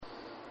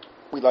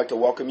We'd like to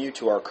welcome you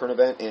to our current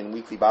event and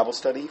weekly Bible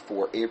study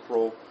for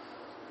April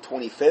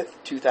 25th,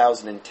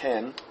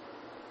 2010.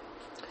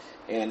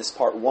 And this is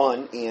part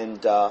one,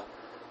 and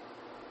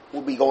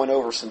we'll be going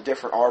over some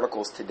different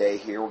articles today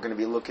here. We're going to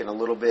be looking a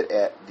little bit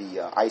at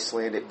the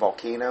Icelandic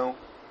volcano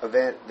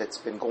event that's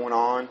been going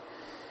on.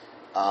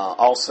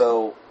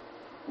 Also,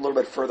 a little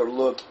bit further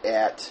look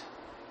at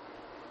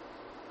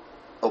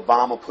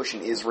Obama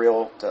pushing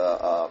Israel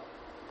to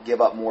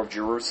give up more of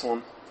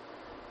Jerusalem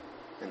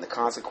and the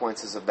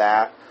consequences of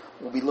that.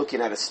 We'll be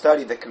looking at a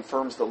study that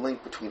confirms the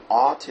link between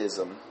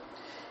autism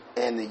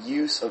and the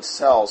use of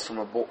cells from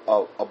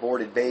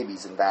aborted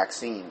babies in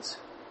vaccines.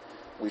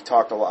 We've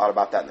talked a lot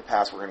about that in the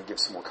past. We're going to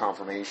give some more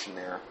confirmation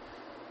there.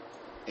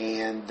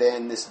 And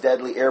then this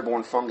deadly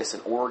airborne fungus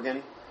in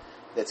Oregon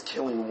that's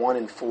killing 1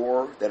 in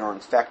 4 that are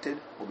infected.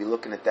 We'll be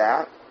looking at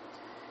that.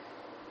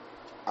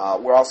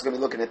 We're also going to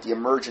be looking at the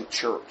emergent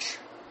church.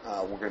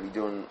 We're going to be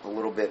doing a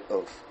little bit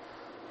of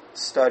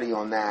study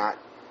on that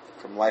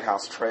from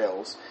Lighthouse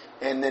Trails.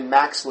 And then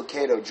Max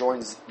Lucado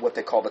joins what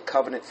they call the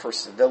Covenant for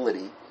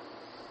Civility.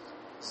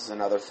 This is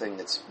another thing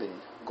that's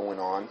been going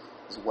on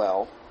as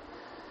well.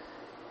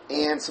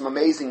 And some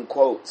amazing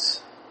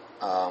quotes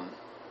from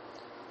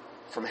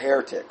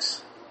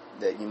heretics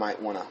that you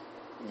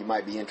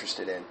might be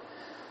interested in.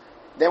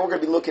 Then we're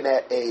going to be looking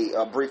at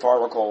a brief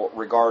article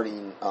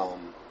regarding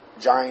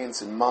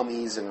giants and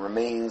mummies and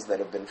remains that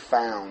have been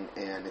found,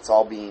 and it's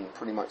all being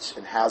pretty much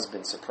and has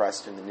been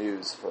suppressed in the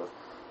news for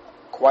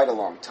quite a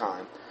long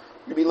time.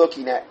 We're going to be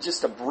looking at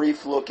just a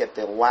brief look at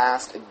the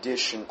last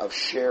edition of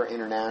Share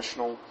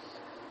International,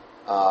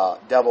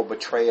 Devil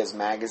Betrayers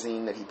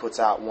magazine that he puts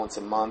out once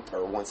a month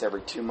or once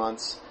every 2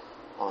 months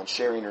on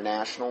Share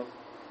International.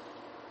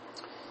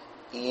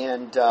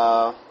 And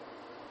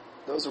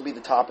those will be the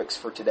topics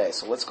for today.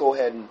 So let's go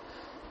ahead and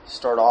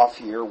start off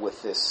here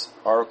with this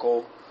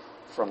article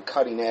from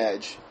Cutting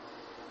Edge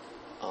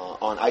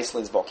on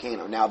Iceland's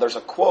volcano. Now, there's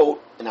a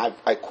quote, and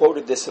I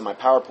quoted this in my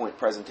PowerPoint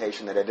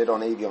presentation that I did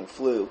on avian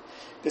flu.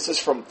 This is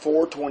from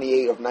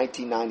 4/28 of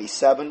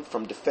 1997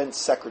 from Defense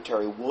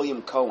Secretary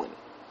William Cohen.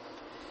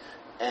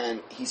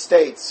 And he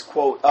states,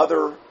 quote,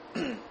 other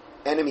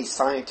enemy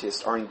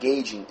scientists are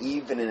engaging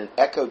even in an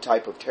echo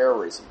type of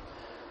terrorism,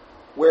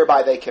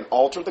 whereby they can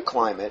alter the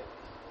climate,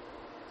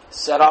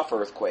 set off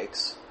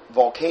earthquakes,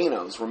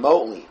 volcanoes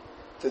remotely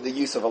through the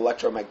use of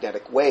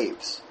electromagnetic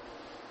waves.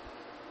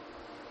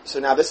 So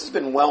now this has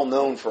been well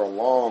known for a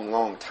long,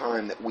 long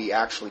time that we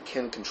actually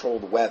can control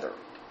the weather.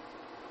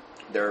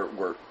 There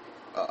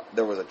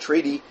was a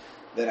treaty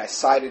that I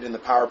cited in the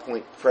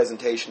PowerPoint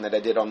presentation that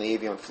I did on the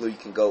avian flu. You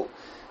can go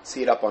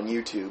see it up on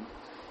YouTube.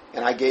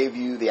 And I gave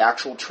you the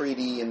actual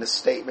treaty and the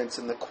statements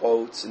and the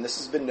quotes, and this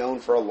has been known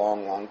for a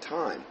long, long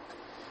time.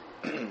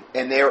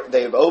 And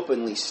they've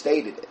openly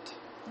stated it,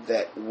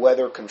 that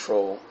weather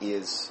control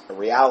is a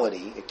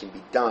reality. It can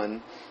be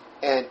done.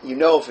 And you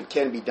know if it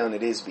can be done,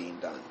 it is being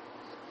done.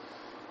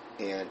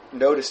 And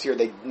notice here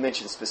they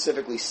mention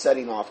specifically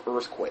setting off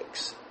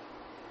earthquakes.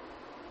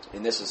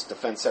 And this is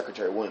Defense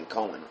Secretary William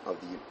Cohen of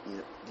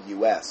the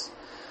U.S.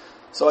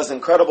 So as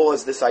incredible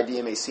as this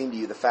idea may seem to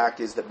you, the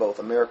fact is that both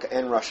America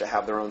and Russia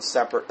have their own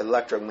separate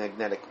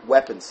electromagnetic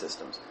weapon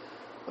systems.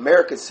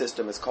 America's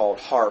system is called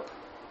HAARP,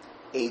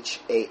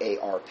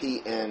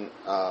 HAARP, and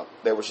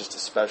there was just a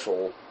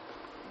special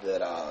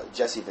that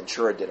Jesse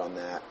Ventura did on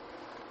that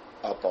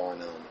up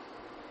on,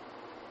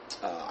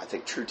 I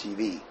think, True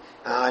TV.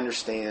 I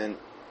understand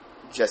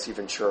Jesse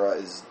Ventura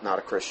is not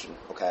a Christian,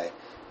 okay?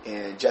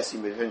 And Jesse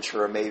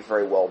Ventura may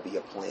very well be a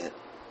plant,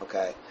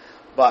 okay?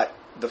 But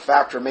the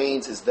fact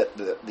remains is that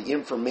the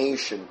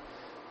information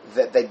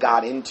that they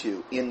got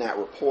into in that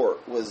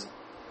report was,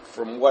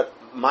 from what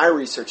my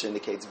research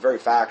indicates, very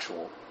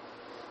factual.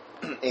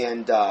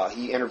 And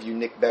he interviewed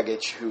Nick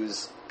Begich,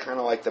 who's kind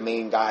of like the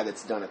main guy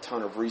that's done a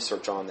ton of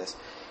research on this.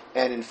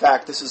 And in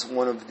fact, this is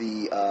one of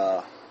the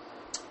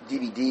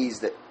DVDs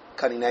that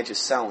Cutting Edge is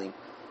selling,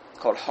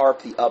 called HAARP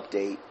the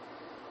Update,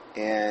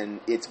 and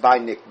it's by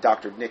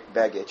Dr. Nick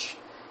Begich.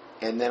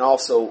 And then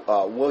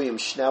also William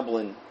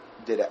Schneblin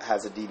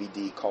has a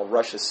DVD called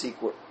Russia's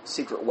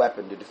Secret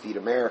Weapon to Defeat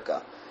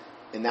America,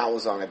 and that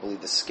was on, I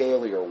believe, the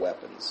scalier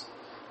weapons.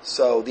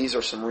 So these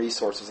are some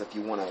resources if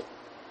you want to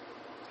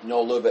know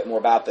a little bit more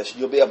about this.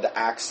 You'll be able to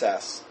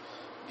access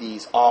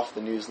these off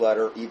the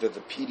newsletter, either the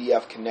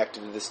PDF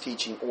connected to this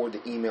teaching or the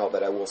email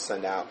that I will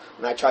send out.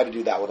 And I try to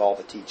do that with all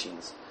the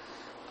teachings.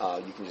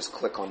 You can just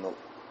click on the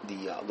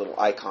little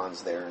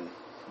icons there, and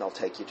they'll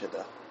take you to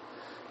the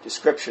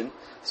description.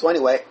 So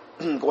anyway,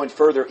 going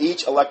further,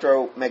 each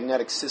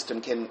electromagnetic system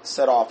can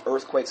set off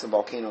earthquakes and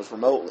volcanoes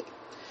remotely,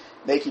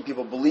 making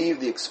people believe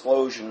the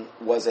explosion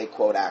was a,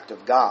 quote, act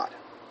of God.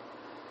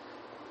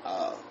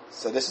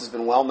 So this has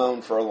been well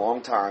known for a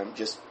long time,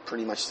 just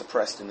pretty much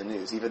suppressed in the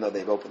news, even though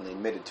they've openly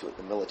admitted to it,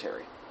 the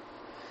military.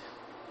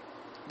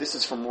 This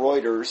is from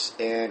Reuters,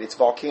 and it's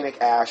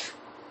volcanic ash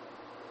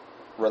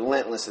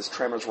relentless as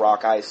tremors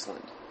rock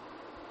Iceland.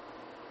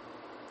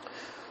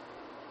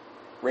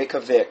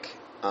 Reykjavik,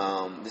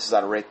 this is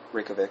out of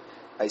Reykjavik,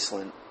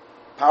 Iceland.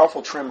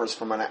 Powerful tremors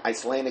from an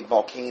Icelandic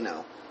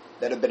volcano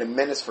that had been a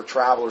menace for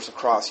travelers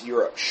across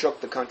Europe shook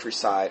the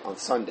countryside on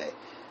Sunday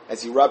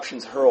as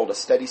eruptions hurled a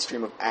steady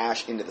stream of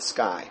ash into the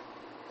sky.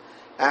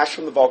 Ash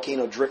from the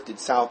volcano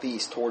drifted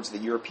southeast towards the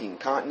European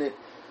continent,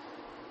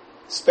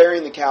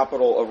 sparing the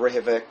capital of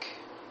Reykjavik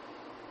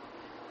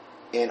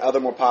and other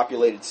more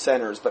populated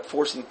centers, but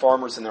forcing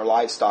farmers and their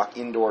livestock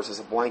indoors as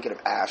a blanket of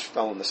ash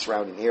fell in the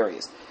surrounding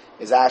areas.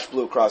 As ash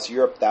blew across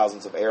Europe,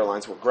 thousands of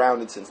airlines were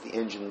grounded since the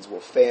engines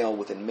will fail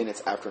within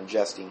minutes after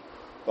ingesting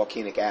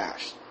volcanic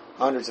ash.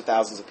 Hundreds of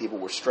thousands of people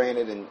were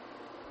stranded, and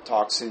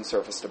talk soon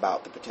surfaced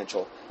about the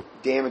potential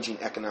damaging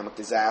economic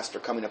disaster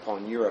coming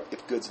upon Europe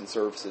if goods and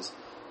services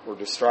were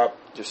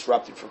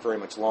disrupted for very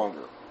much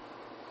longer.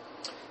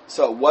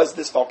 So, was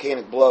this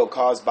volcanic blow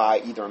caused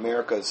by either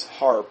America's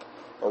HARP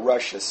or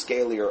Russia's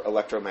scalier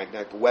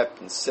electromagnetic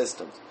weapons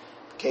systems,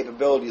 the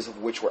capabilities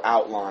of which were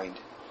outlined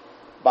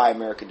by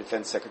American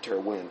Defense Secretary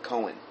William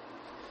Cohen?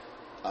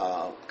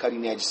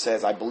 Cutting Edge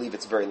says, I believe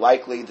it's very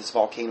likely this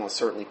volcano is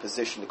certainly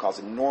positioned to cause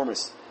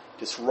enormous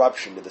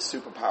disruption to the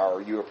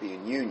superpower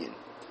European Union.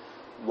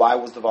 Why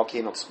was the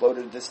volcano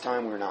exploded at this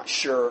time? We're not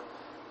sure,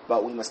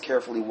 but we must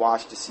carefully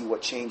watch to see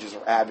what changes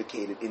are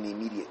advocated in the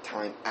immediate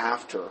time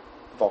after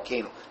the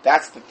volcano.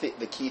 That's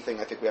the key thing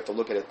I think we have to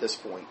look at this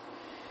point.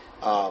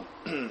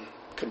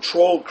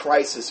 Controlled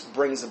crisis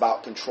brings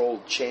about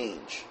controlled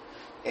change,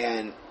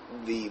 and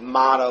the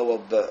motto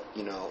of the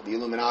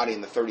Illuminati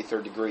in the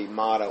 33rd degree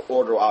motto,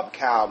 order ab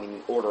chaos,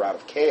 meaning order out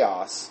of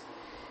chaos,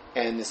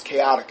 and this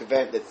chaotic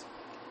event that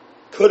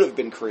could have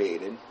been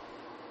created,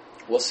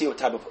 we'll see what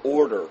type of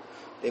order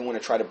they want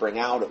to try to bring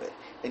out of it.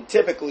 And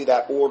typically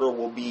that order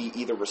will be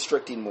either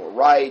restricting more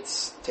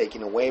rights,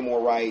 taking away more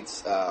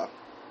rights,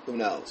 who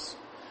knows.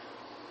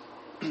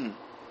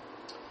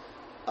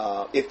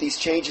 If these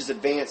changes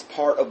advance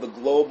part of the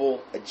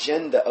global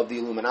agenda of the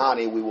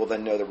Illuminati, we will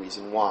then know the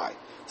reason why.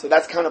 So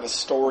that's kind of a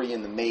story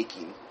in the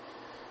making.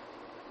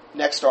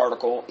 Next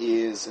article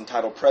is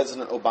entitled,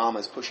 President Obama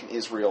is pushing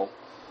Israel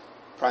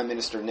Prime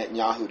Minister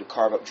Netanyahu to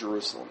carve up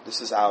Jerusalem. This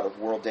is out of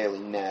World Daily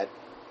Net.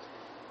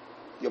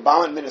 The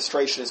Obama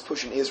administration is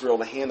pushing Israel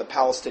to hand the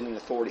Palestinian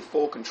Authority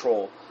full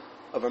control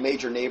of a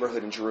major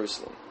neighborhood in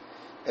Jerusalem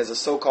as a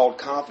so-called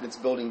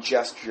confidence-building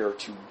gesture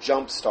to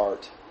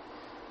jumpstart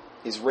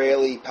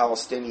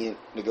Israeli-Palestinian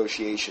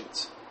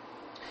negotiations.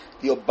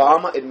 The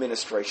Obama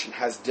administration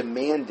has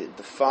demanded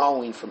the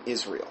following from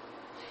Israel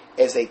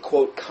as a,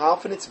 quote,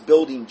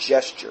 confidence-building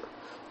gesture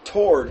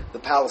toward the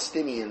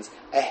Palestinians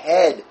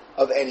ahead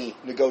of any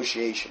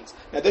negotiations.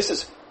 Now, this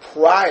is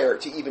prior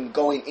to even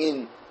going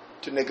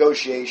into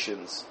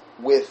negotiations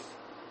with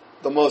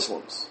the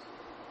Muslims,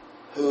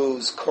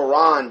 whose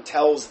Quran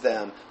tells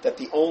them that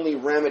the only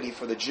remedy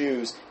for the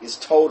Jews is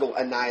total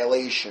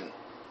annihilation.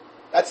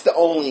 That's the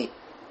only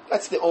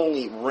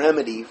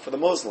remedy for the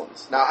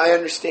Muslims. Now, I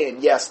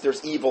understand, yes,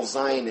 there's evil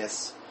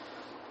Zionists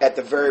at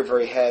the very,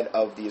 very head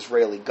of the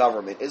Israeli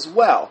government as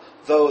well,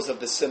 those of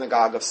the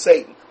synagogue of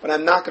Satan. But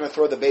I'm not going to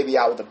throw the baby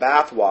out with the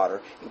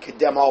bathwater and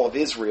condemn all of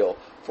Israel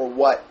for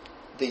what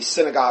the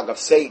synagogue of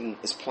Satan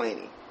is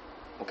planning.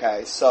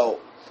 Okay, so,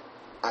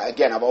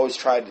 again, I've always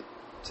tried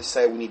to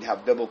say we need to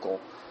have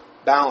biblical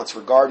balance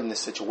regarding this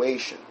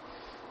situation.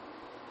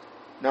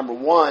 Number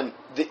one,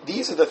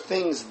 these are the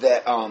things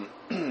that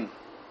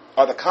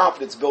are the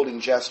confidence-building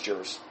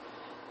gestures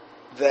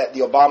that the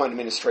Obama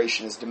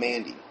administration is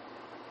demanding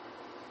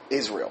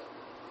Israel.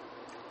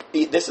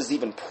 This is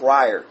even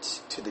prior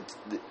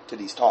to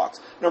these talks.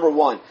 Number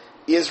one,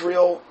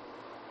 Israel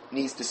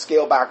needs to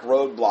scale back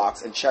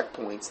roadblocks and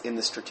checkpoints in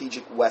the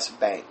strategic West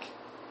Bank.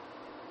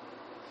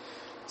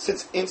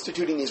 Since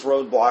instituting these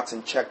roadblocks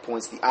and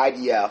checkpoints, the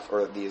IDF,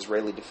 or the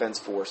Israeli Defense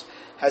Force,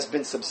 has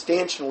been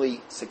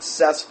substantially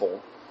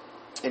successful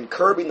in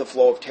curbing the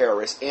flow of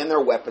terrorists and their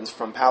weapons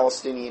from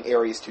Palestinian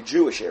areas to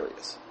Jewish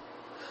areas.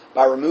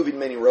 By removing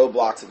many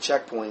roadblocks and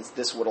checkpoints,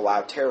 this would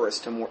allow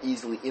terrorists to more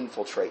easily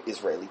infiltrate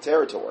Israeli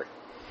territory.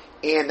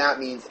 And that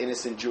means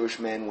innocent Jewish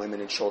men, women,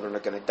 and children are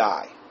going to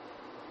die.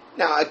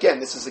 Now, again,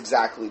 this is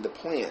exactly the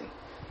plan.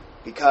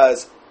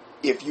 Because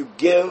if you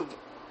give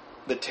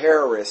the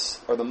terrorists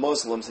or the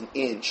Muslims an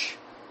inch,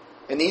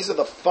 and these are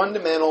the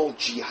fundamental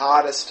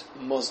jihadist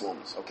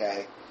Muslims,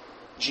 okay?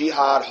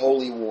 Jihad,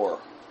 holy war.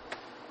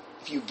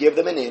 If you give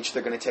them an inch,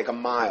 they're going to take a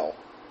mile.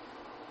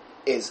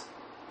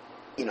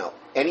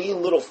 Any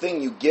little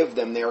thing you give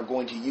them, they are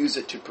going to use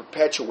it to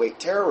perpetuate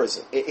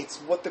terrorism. It's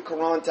what the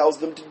Quran tells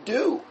them to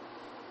do.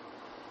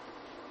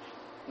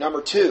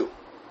 Number two,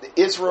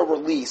 Israel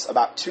released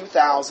about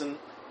 2,000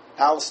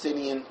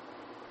 Palestinian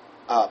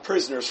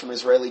prisoners from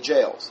Israeli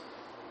jails.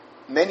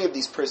 Many of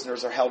these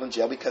prisoners are held in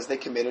jail because they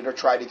committed or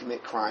tried to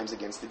commit crimes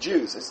against the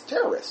Jews as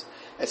terrorists.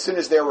 As soon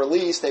as they're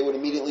released, they would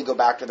immediately go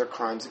back to their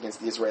crimes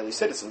against the Israeli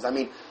citizens. I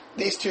mean,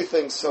 these two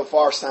things so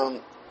far sound,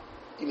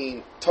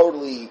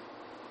 totally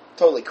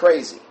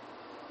crazy.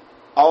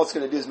 All it's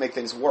going to do is make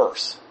things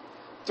worse.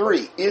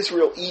 3,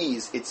 Israel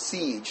eased its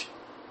siege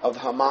of the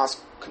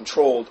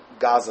Hamas-controlled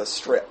Gaza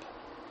Strip.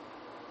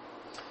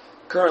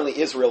 Currently,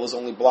 Israel is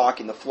only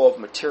blocking the flow of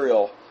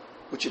material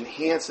which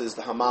enhances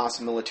the Hamas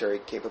military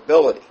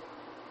capability.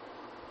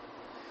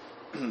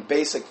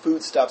 Basic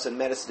foodstuffs and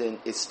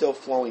medicine is still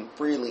flowing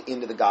freely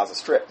into the Gaza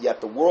Strip,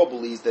 yet the world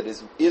believes that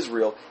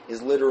Israel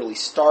is literally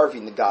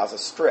starving the Gaza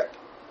Strip.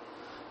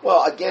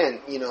 Well,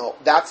 again,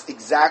 that's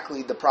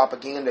exactly the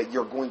propaganda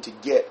you're going to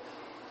get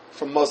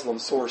from Muslim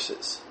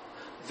sources.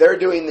 They're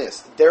doing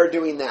this, they're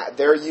doing that,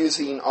 they're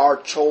using our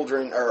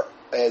children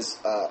as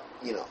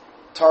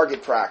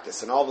target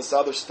practice and all this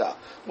other stuff.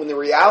 When the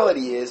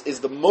reality is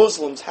the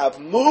Muslims have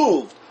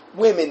moved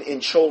women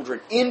and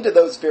children into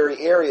those very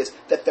areas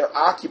that they're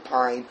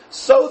occupying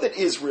so that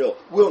Israel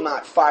will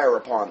not fire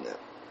upon them.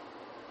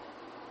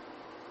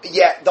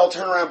 Yet they'll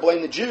turn around and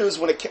blame the Jews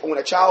when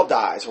a child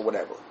dies or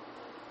whatever.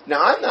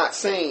 Now, I'm not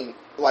saying,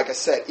 like I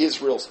said,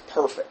 Israel's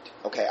perfect.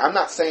 Okay, I'm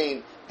not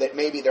saying that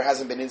maybe there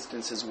hasn't been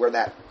instances where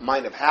that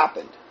might have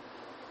happened.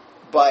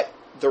 But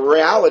the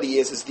reality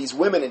is these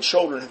women and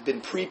children have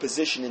been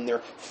pre-positioned in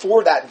there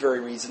for that very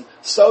reason,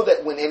 so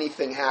that when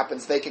anything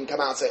happens, they can come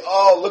out and say,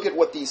 "Oh, look at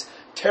what these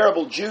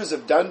terrible Jews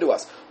have done to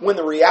us." When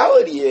the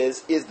reality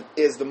is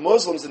the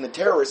Muslims and the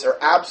terrorists are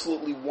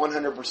absolutely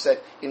 100%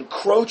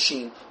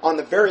 encroaching on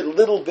the very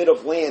little bit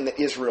of land that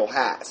Israel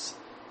has,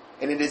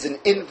 and it is an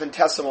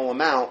infinitesimal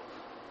amount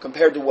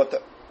compared to what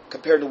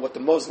the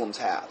Muslims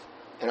have.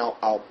 And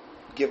I'll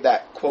give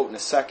that quote in a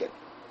second.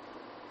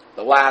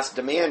 The last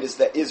demand is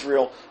that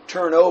Israel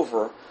turn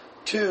over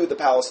to the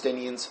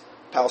Palestinian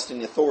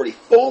Authority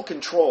full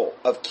control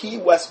of key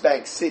West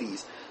Bank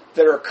cities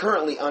that are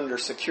currently under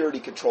security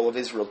control of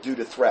Israel due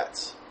to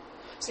threats.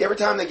 See, every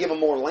time they give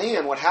them more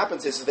land, what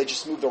happens is they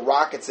just move the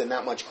rockets in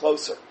that much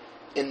closer,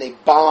 and they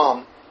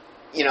bomb.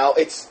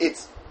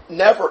 It's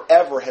never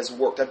ever has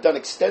worked. I've done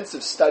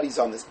extensive studies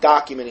on this,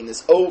 documenting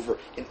this over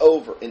and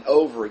over and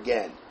over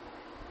again.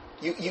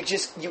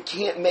 You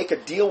can't make a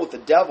deal with the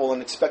devil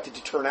and expect it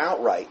to turn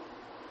out right.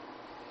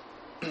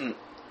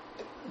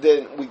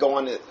 Then we go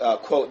on to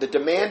quote, "The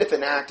demand, if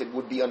enacted,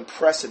 would be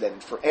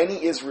unprecedented for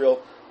any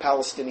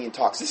Israel-Palestinian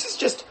talks." This is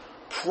just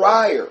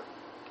prior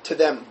to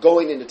them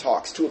going into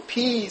talks to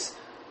appease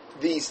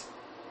these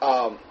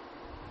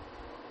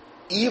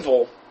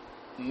evil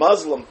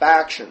Muslim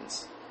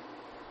factions.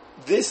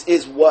 This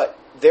is what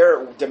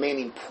they're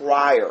demanding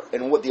prior,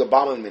 and what the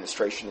Obama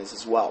administration is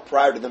as well,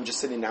 prior to them just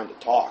sitting down to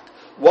talk.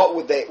 What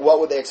would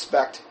they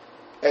expect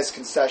as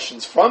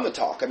concessions from the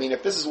talk? I mean,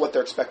 if this is what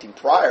they're expecting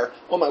prior,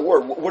 oh my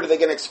word, what are they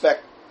going to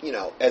expect,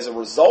 as a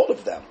result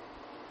of them?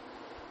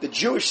 The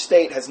Jewish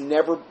state has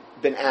never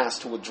been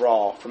asked to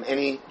withdraw from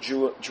any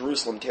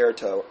Jerusalem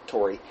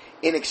territory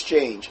in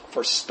exchange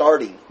for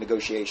starting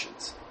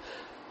negotiations.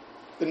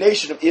 The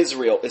nation of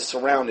Israel is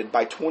surrounded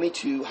by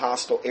 22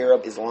 hostile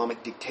Arab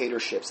Islamic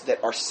dictatorships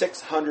that are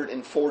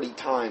 640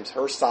 times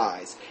her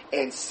size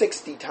and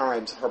 60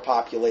 times her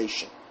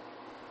population.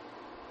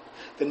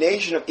 The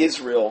nation of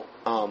Israel,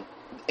 and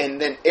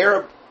then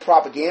Arab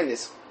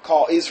propagandists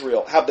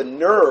have the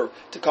nerve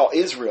to call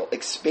Israel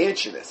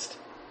expansionist.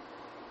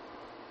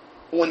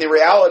 When the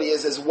reality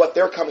is what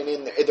they're coming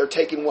in, they're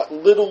taking what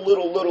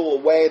little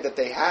away that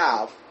they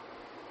have,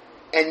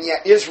 and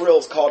yet Israel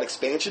is called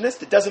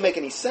expansionist. It doesn't make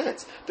any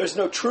sense. There's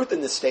no truth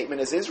in this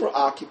statement, as Israel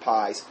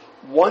occupies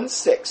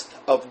 1/6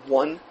 of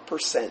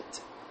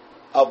 1%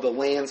 of the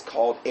lands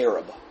called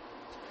Arab.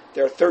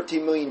 There are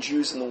 13 million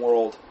Jews in the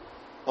world,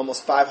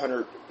 almost 5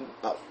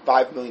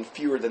 million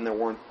fewer than there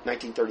were in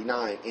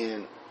 1939,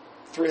 and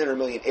 300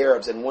 million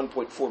Arabs and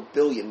 1.4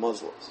 billion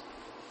Muslims.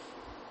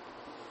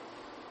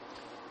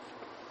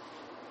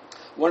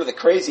 One of the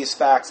craziest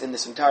facts in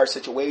this entire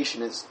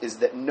situation is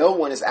that no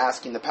one is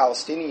asking the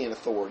Palestinian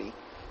Authority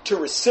to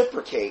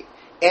reciprocate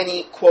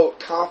any, quote,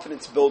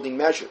 confidence-building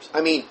measures.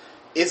 I mean,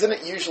 isn't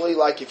it usually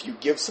like if you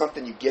give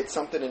something, you get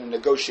something in a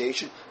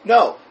negotiation?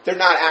 No, they're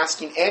not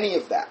asking any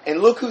of that.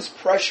 And look who's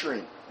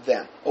pressuring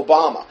them,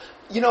 Obama.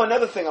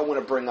 Another thing I want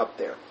to bring up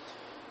there.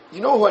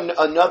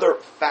 Another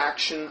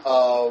faction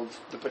of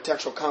the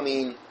potential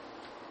coming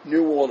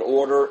New World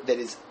Order that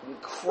is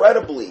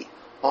incredibly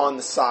on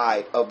the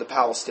side of the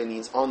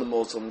Palestinians, on the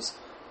Muslims,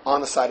 on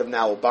the side of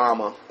now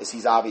Obama, as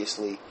he's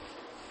obviously,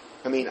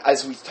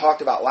 as we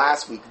talked about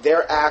last week,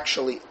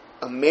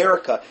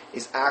 America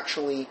is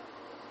actually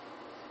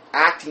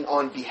acting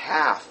on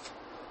behalf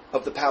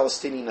of the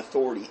Palestinian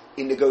Authority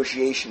in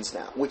negotiations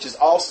now, which is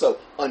also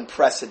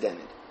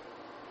unprecedented.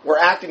 We're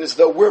acting as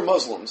though we're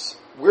Muslims.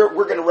 We're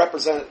going to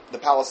represent the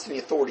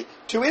Palestinian Authority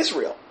to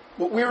Israel.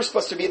 We were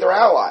supposed to be their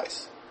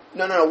allies.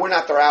 No, we're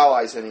not their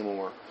allies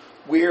anymore.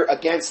 We're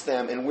against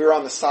them, and we're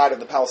on the side of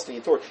the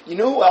Palestinian Authority. You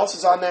know who else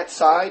is on that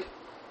side?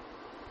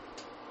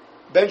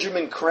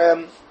 Benjamin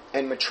Krem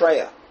and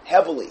Maitreya,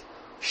 heavily.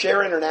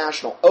 Share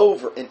International,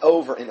 over and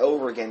over and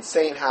over again,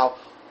 saying how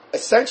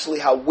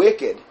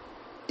wicked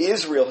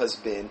Israel has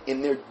been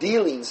in their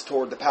dealings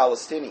toward the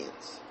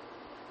Palestinians.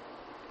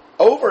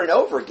 Over and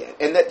over again.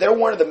 And that they're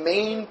one of the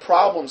main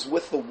problems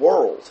with the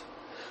world.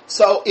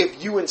 So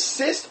if you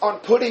insist on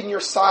putting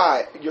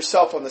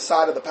yourself on the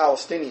side of the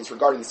Palestinians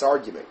regarding this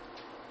argument,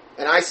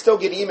 and I still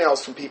get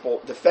emails from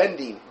people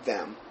defending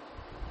them,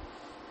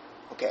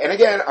 Okay, and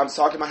again, I'm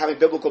talking about having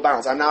biblical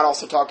balance. I'm not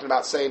also talking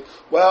about saying,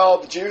 well,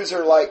 the Jews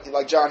are like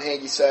John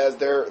Hagee says,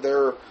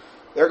 they're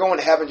going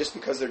to heaven just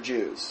because they're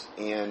Jews,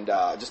 and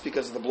just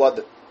because of the blood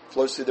that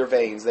flows through their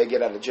veins, they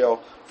get out of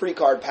jail free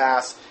card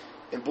pass,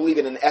 and believe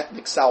in an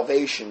ethnic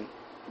salvation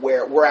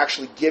where we're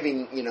actually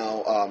giving,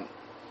 and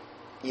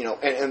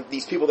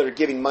these people that are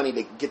giving money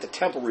to get the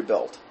temple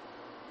rebuilt,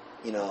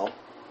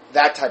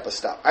 that type of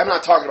stuff. I'm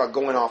not talking about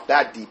going off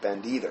that deep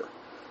end either.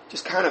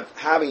 Just kind of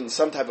having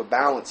some type of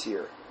balance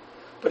here.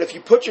 But if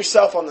you put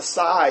yourself on the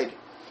side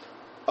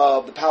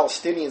of the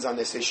Palestinians on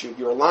this issue,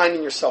 you're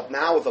aligning yourself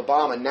now with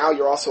Obama, and now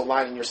you're also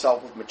aligning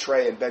yourself with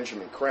Maitreya and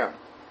Benjamin Creme.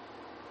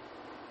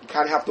 You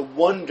kind of have to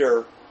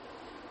wonder,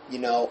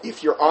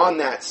 if you're on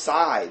that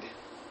side,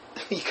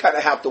 you kind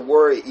of have to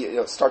worry,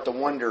 start to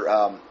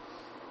wonder,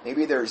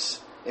 maybe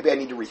I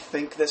need to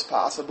rethink this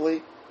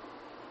possibly.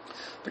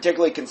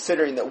 Particularly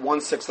considering that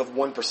 1/6 of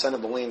 1%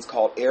 of the lands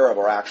called Arab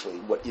are actually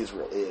what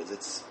Israel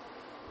is.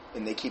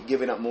 And they keep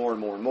giving up more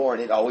and more and more,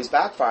 and it always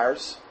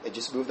backfires. They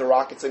just move the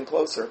rockets in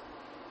closer,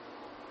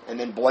 and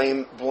then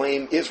blame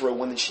Israel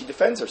when she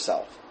defends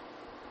herself.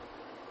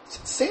 It's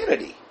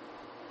insanity.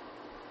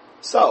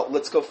 So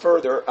let's go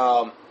further.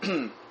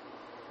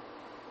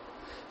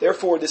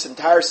 Therefore, this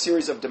entire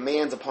series of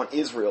demands upon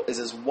Israel is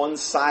as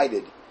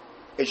one-sided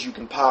as you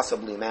can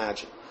possibly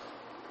imagine.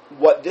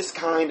 What this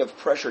kind of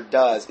pressure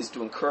does is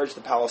to encourage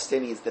the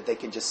Palestinians that they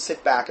can just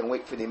sit back and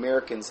wait for the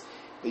Americans,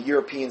 the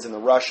Europeans, and the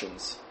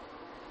Russians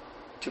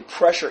to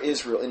pressure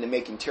Israel into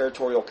making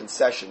territorial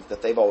concessions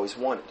that they've always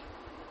wanted.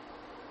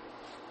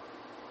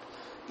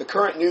 The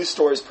current news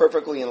story is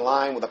perfectly in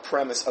line with the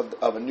premise of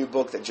a new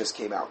book that just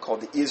came out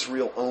called The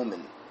Israel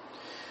Omen,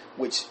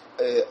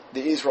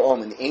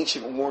 the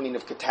ancient warning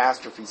of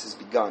catastrophes has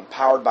begun,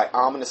 powered by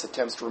ominous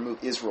attempts to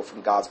remove Israel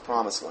from God's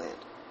promised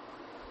land.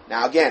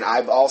 Now again,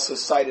 I've also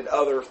cited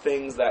other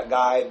things, that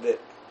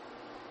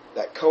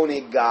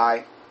Koenig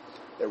guy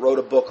that wrote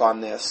a book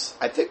on this.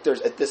 I think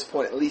there's at this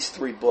point at least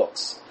 3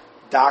 books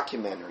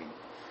documenting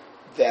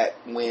that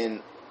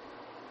when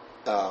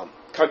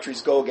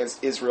countries go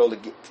against Israel to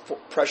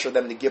pressure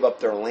them to give up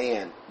their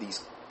land,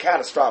 these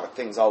catastrophic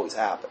things always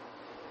happen.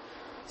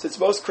 Since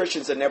most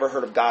Christians had never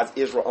heard of God's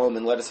Israel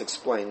Omen, let us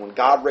explain. When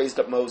God raised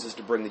up Moses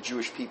to bring the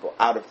Jewish people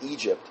out of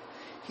Egypt,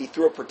 he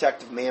threw a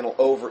protective mantle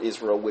over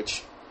Israel,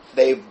 which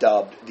they've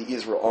dubbed the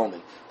Israel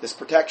Omen. This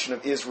protection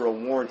of Israel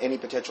warned any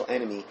potential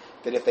enemy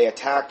that if they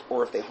attacked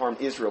or if they harmed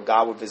Israel,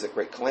 God would visit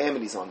great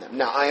calamities on them.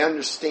 Now, I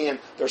understand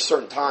there are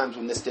certain times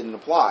when this didn't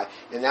apply,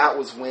 and that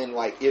was when,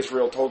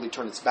 Israel totally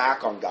turned its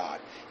back on God,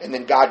 and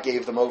then God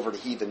gave them over to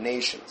heathen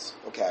nations.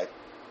 Okay,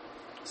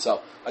 so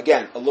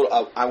again,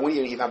 I want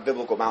you to even have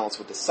biblical balance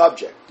with the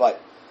subject,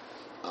 but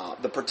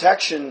the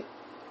protection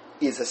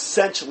is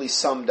essentially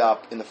summed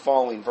up in the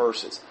following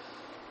verses.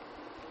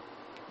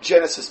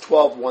 Genesis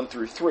 12, 1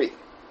 through 3.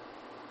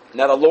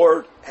 Now the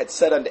Lord had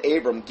said unto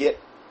Abram, Get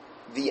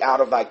thee out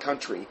of thy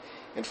country,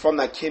 and from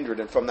thy kindred,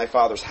 and from thy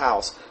father's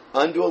house,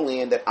 unto a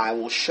land that I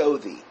will show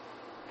thee.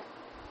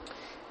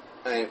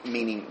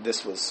 Meaning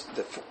this is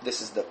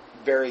the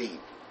very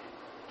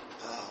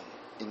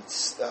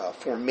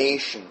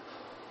formation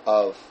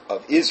of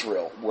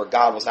Israel, where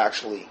God was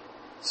actually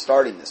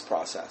starting this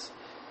process.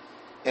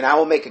 And I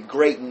will make a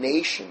great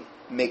nation,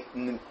 make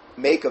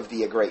of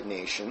thee a great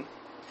nation,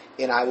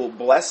 and I will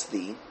bless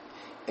thee,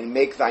 and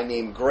make thy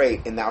name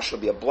great, and thou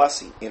shalt be a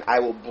blessing. And I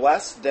will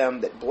bless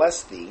them that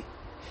bless thee,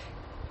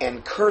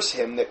 and curse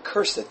him that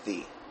curseth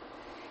thee.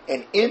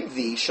 And in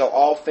thee shall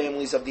all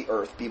families of the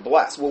earth be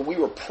blessed. Well, we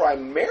were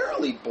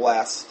primarily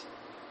blessed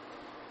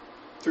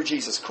through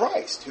Jesus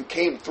Christ, who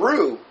came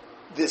through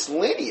this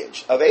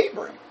lineage of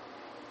Abraham.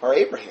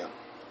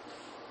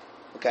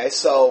 Okay,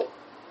 so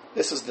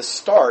this is the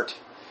start.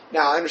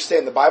 Now, I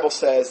understand the Bible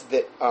says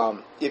that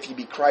if you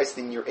be Christ,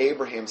 then you're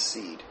Abraham's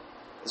seed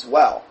as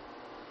well,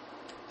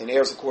 and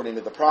heirs according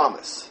to the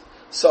promise.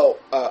 So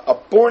a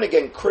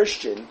born-again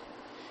Christian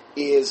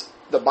is,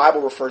 the Bible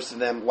refers to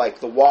them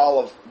like the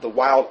wild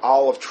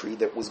olive tree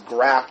that was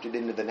grafted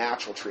into the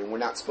natural tree, and we're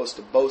not supposed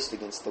to boast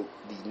against the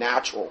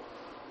natural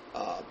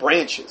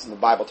branches, and the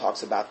Bible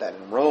talks about that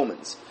in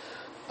Romans.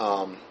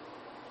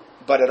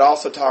 But it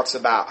also talks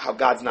about how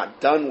God's not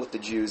done with the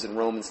Jews in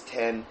Romans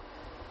 10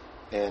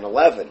 and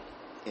 11.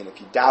 And if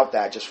you doubt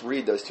that, just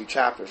read those 2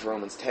 chapters,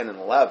 Romans 10 and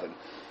 11.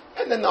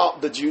 And then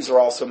the Jews are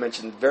also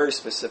mentioned very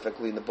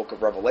specifically in the book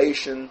of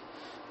Revelation.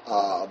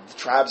 The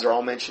tribes are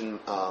all mentioned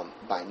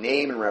by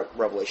name in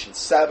Revelation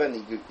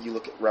 7. You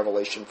look at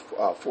Revelation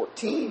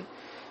 14.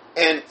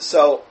 And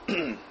so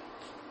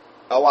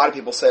a lot of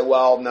people say,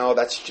 well, no,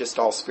 that's just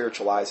all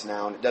spiritualized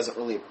now, and it doesn't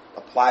really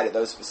apply to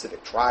those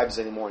specific tribes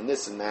anymore, and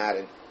this and that.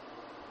 And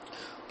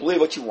believe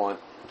what you want.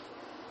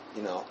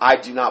 I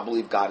do not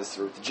believe God is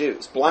through with the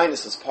Jews.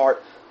 Blindness in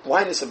part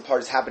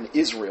has happened to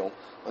Israel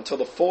until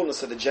the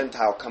fullness of the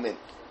Gentile come in.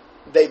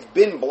 They've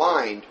been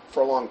blind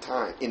for a long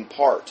time, in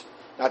part.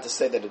 Not to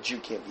say that a Jew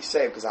can't be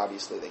saved, because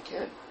obviously they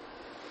can.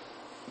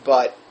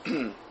 But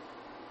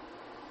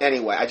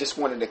anyway, I just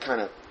wanted to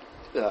kind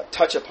of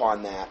touch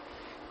upon that.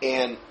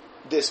 And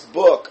this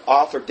book,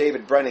 author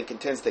David Brennan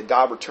contends that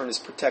God returned his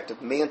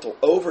protective mantle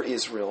over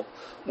Israel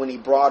when he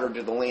brought her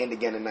to the land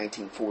again in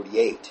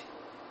 1948.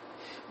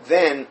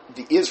 Then,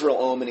 the Israel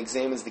Omen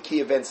examines the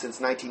key events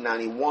since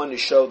 1991 to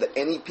show that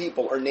any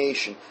people or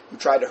nation who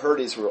tried to hurt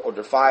Israel or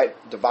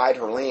divide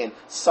her land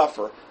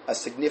suffer a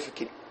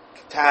significant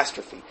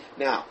catastrophe.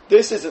 Now,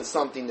 this isn't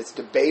something that's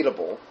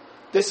debatable.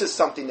 This is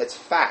something that's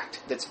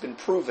fact, that's been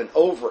proven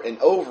over and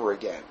over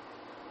again.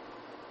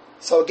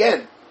 So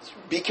again,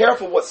 be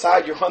careful what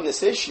side you're on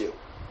this issue.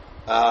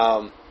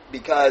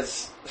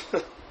 Because,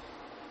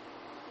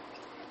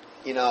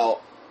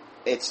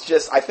 it's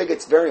just, I think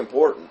it's very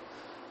important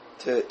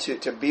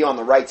to be on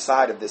the right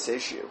side of this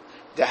issue.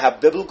 To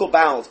have biblical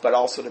balance, but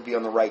also to be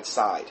on the right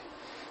side.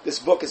 This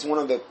book is one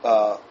of the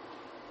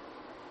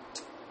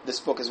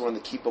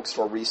key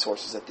bookstore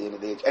resources at the end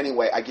of the age.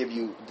 Anyway, I give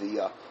you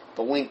the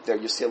link there.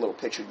 You'll see a little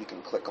picture you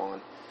can click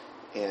on.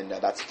 And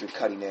that's through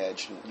Cutting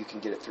Edge, and you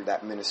can get it through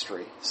that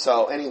ministry.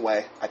 So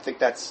anyway, I think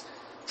that's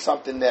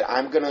something that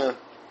I'm going to,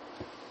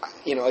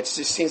 it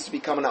just seems to be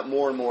coming up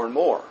more and more and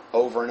more,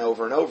 over and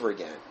over and over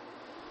again.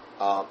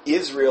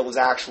 Israel is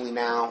actually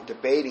now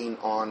debating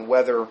on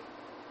whether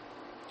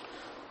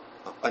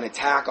an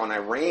attack on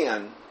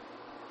Iran,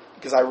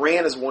 because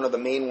Iran is one of the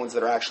main ones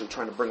that are actually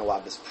trying to bring a lot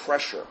of this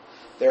pressure.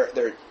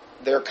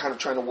 They're kind of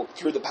trying to work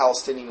through the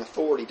Palestinian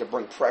Authority to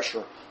bring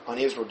pressure on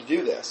Israel to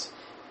do this.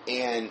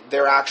 And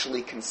they're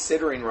actually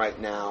considering right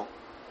now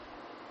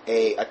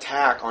an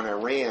attack on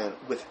Iran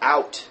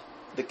without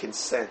the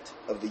consent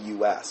of the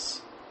U.S.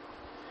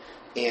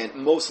 And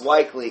most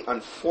likely,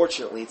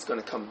 unfortunately, it's going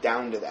to come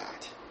down to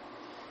that.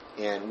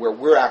 And where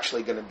we're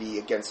actually going to be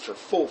against her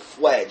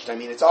full-fledged. I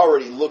mean, it's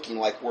already looking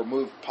like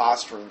we're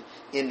posturing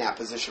in that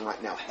position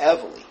right now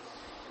heavily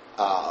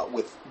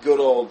with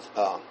good old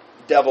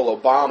Devil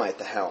Obama at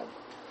the helm.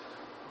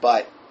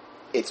 But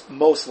it's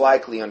most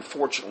likely,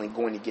 unfortunately,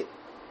 going to get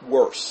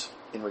worse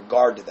in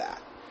regard to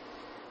that.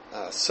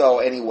 So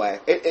anyway,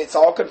 it's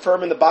all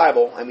confirmed in the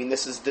Bible. I mean,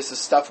 this is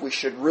stuff we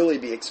should really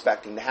be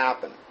expecting to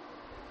happen.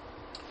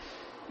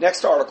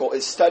 Next article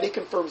is study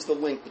confirms the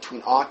link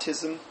between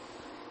autism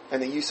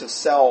and the use of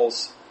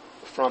cells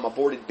from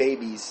aborted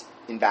babies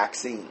in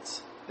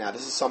vaccines. Now,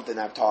 this is something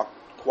I've talked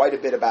quite a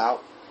bit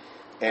about,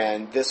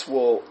 and this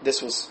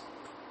was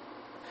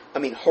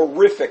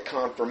horrific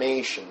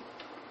confirmation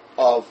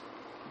of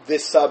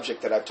this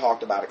subject that I've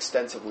talked about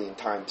extensively in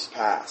times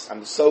past.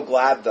 I'm so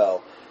glad,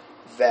 though,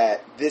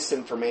 that this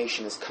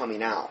information is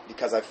coming out,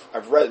 because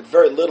I've read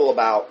very little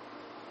about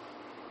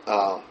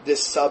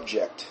this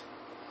subject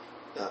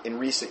in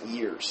recent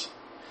years.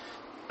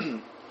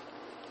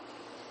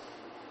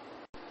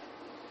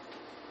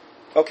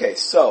 Okay,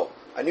 so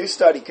a new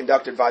study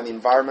conducted by the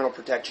Environmental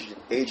Protection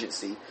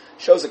Agency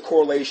shows a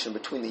correlation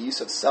between the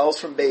use of cells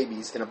from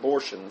babies in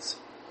abortions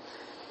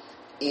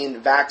in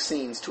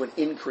vaccines to an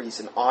increase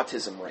in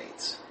autism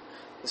rates.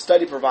 The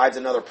study provides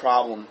another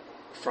problem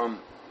from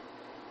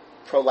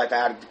pro-life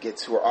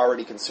advocates who are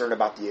already concerned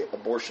about the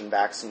abortion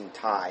vaccine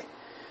tie.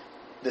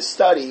 The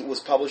study was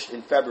published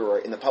in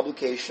February in the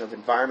publication of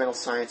Environmental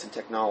Science and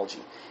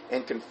Technology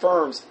and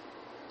confirms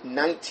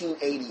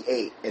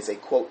 1988 as a,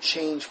 quote,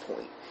 change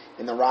point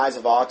in the rise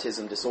of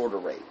autism disorder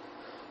rate.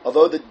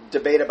 Although the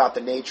debate about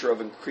the nature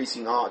of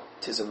increasing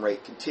autism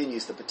rate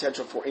continues, the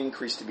potential for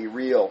increase to be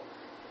real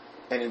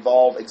and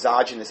involve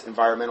exogenous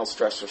environmental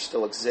stressors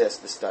still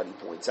exist, the study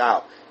points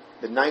out.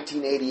 The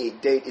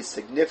 1988 date is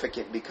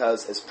significant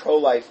because, as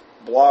pro-life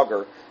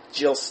blogger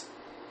Jill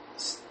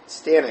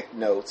Stanek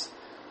notes,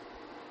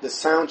 the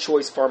Sound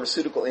Choice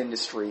Pharmaceutical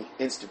Industry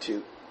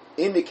Institute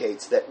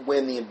indicates that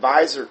when the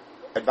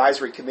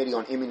Advisory Committee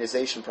on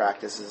Immunization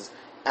Practices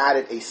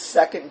added a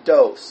second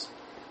dose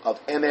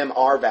of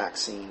MMR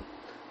vaccine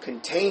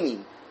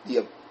containing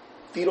the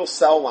fetal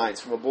cell lines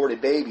from aborted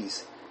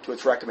babies to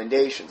its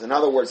recommendations. In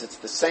other words, it's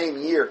the same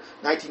year.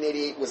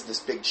 1988 was this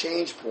big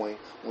change point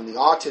when the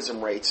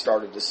autism rate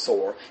started to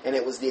soar, and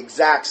it was the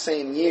exact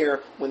same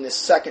year when this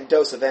second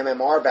dose of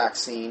MMR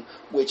vaccine,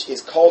 which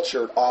is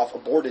cultured off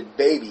aborted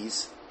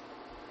babies,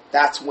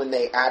 that's when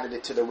they added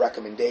it to the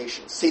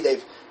recommendations. See,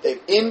 they've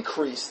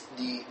increased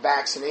the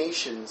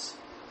vaccinations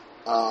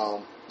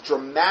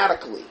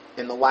dramatically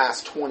in the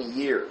last 20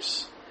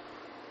 years.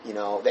 You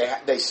know,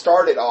 they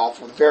started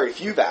off with very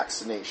few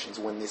vaccinations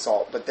when this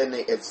all, but then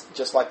it's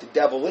just like the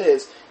devil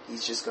is.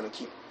 He's just going to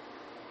keep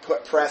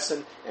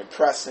pressing and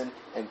pressing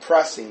and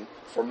pressing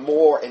for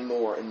more and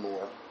more and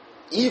more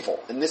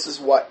evil. And this is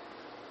what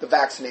the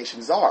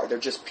vaccinations are. They're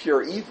just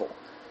pure evil.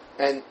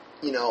 And,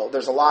 you know,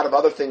 there's a lot of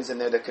other things in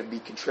there that could be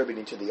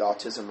contributing to the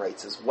autism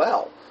rates as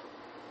well.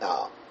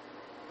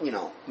 You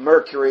know,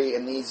 mercury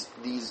and these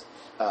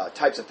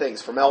types of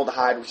things.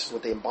 Formaldehyde, which is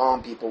what they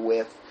embalm people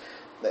with.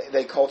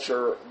 They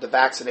culture the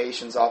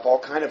vaccinations off all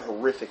kind of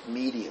horrific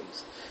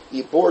mediums.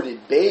 The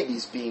aborted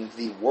babies being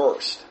the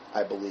worst,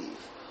 I believe.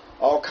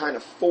 All kind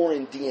of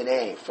foreign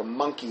DNA from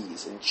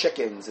monkeys and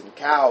chickens and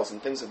cows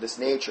and things of this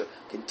nature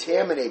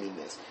contaminating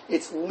this.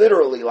 It's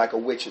literally like a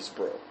witch's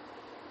brew.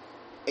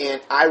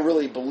 And I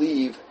really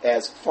believe,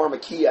 as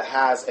Pharmakia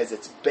has as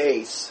its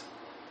base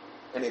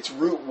and its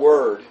root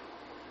word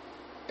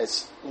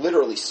is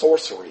literally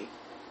sorcery,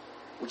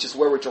 which is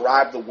where we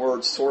derive the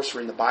word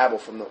sorcery in the Bible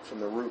from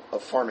the root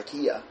of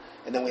pharmakia.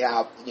 And then we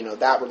have,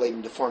 that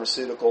relating to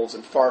pharmaceuticals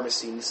and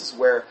pharmacy, and this is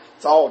where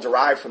it's all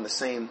derived from the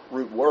same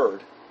root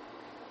word.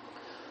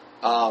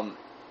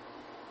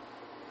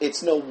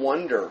 It's no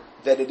wonder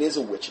that it is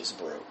a witch's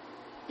brew,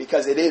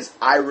 because it is,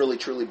 I really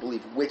truly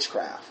believe,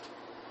 witchcraft.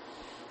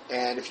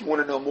 And if you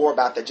want to know more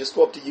about that, just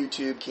go up to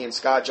YouTube, key in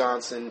Scott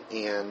Johnson,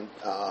 and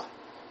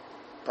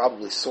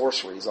probably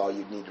sorcery is all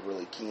you'd need to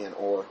really key in,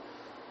 or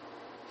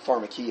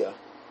pharmakia.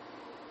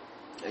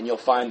 And you'll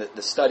find that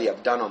the study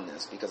I've done on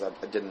this, because I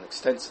did an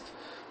extensive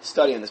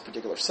study on this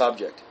particular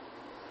subject.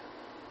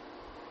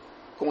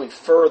 Going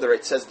further,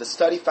 it says the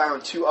study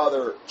found 2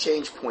 other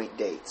change point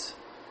dates.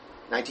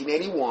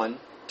 1981,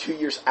 2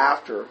 years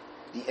after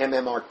the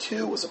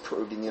MMR2 was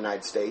approved in the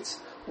United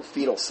States with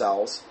fetal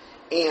cells,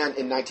 and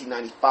in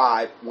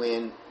 1995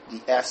 when the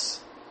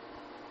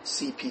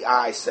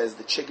SCPI says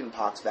the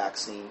chickenpox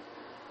vaccine,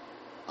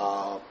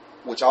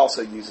 which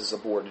also uses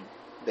aborted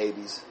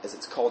babies as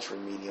its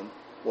culturing medium,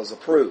 was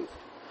approved.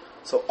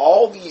 So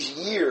all these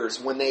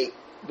years, when they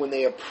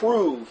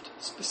approved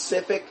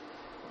specific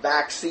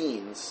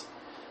vaccines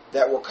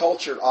that were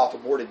cultured off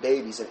aborted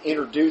babies and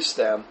introduced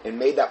them and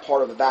made that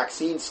part of the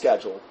vaccine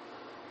schedule,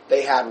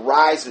 they had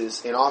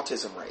rises in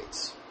autism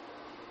rates.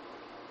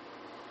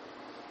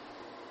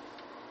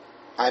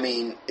 I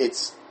mean,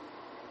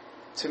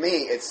 to me,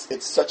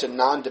 it's such a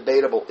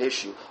non-debatable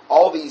issue.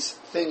 All these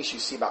things you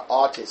see about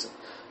autism,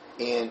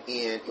 and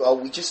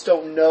we just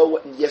don't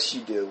know. Yes,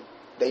 you do.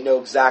 They know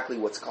exactly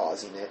what's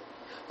causing it.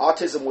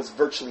 Autism was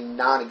virtually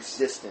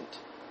non-existent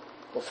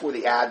before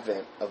the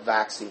advent of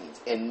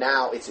vaccines, and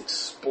now it's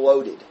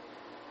exploded.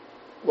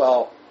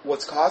 Well,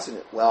 what's causing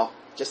it? Well,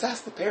 just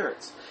ask the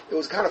parents. It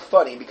was kind of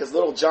funny because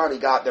little Johnny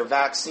got their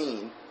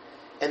vaccine,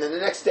 and then the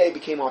next day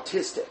became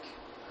autistic,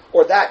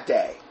 or that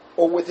day,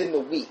 or within the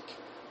week,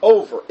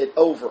 over and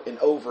over and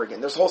over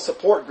again. There's whole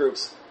support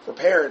groups for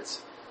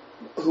parents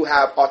who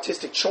have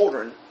autistic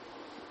children,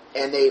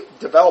 and they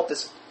developed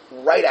this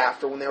right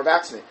after when they were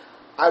vaccinated.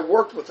 I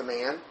worked with a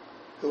man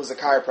who was a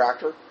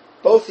chiropractor.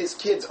 Both his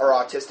kids are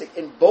autistic,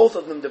 and both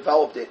of them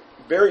developed it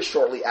very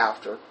shortly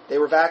after they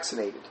were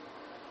vaccinated.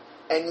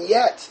 And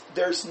yet,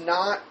 there's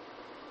not,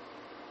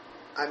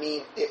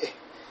 I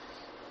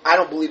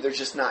don't believe there's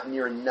just not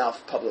near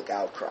enough public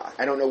outcry.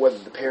 I don't know whether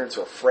the parents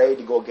are afraid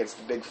to go against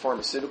the big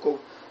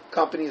pharmaceutical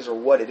companies or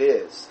what it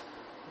is,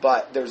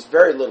 but there's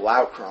very little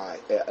outcry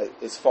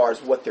as far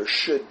as what there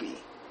should be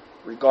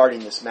regarding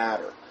this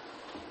matter.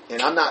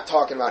 And I'm not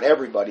talking about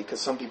everybody,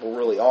 because some people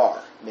really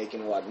are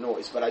making a lot of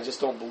noise, but I just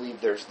don't believe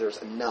there's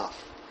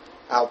enough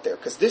out there.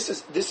 Because this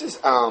is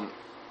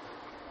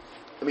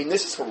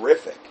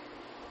horrific.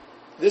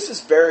 This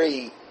is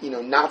very,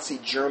 Nazi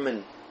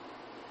Germany-like.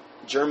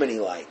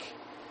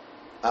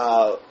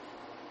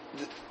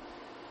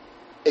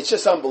 It's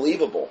just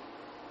unbelievable.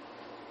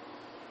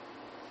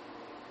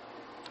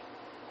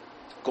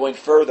 Going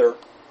further,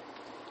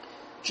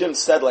 Jim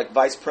Sedlick,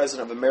 Vice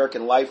President of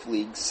American Life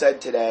League,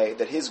 said today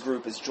that his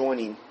group is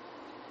joining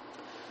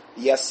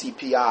the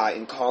SCPI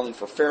in calling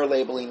for Fair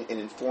Labeling and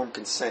Informed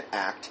Consent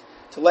Act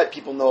to let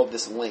people know of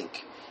this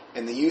link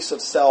and the use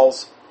of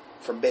cells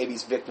from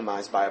babies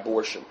victimized by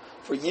abortion.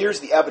 For years,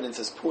 the evidence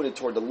has pointed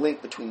toward the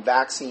link between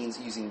vaccines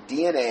using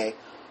DNA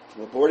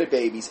from aborted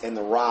babies and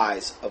the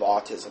rise of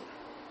autism.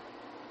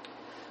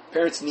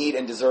 Parents need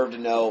and deserve to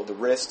know the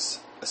risks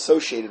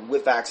associated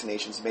with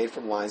vaccinations made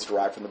from lines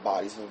derived from the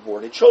bodies of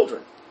aborted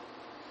children.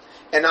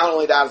 And not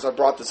only that, as I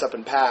brought this up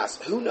in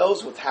past, who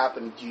knows what's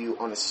happening to you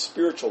on a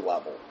spiritual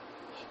level?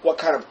 What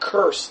kind of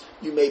curse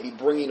you may be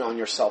bringing on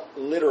yourself,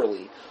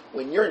 literally,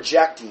 when you're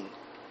injecting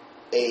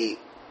a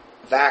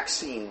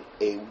vaccine,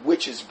 a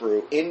witch's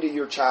brew, into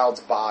your child's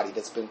body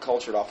that's been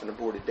cultured off an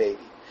aborted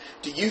baby.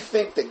 Do you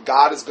think that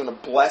God is going to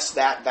bless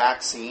that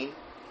vaccine?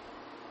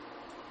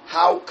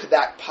 How could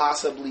that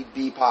possibly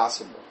be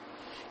possible?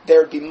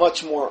 There would be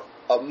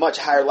a much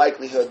higher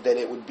likelihood that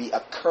it would be a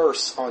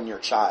curse on your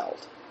child.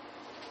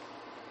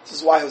 This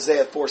is why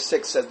Hosea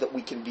 4:6 says that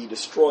we can be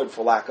destroyed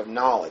for lack of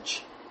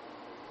knowledge.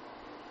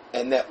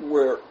 And that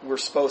we're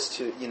supposed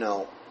to,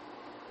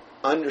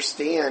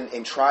 understand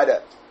and try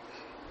to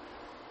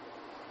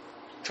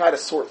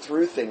sort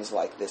through things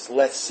like this,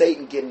 lest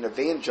Satan get an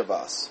advantage of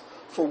us.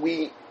 For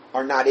we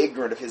are not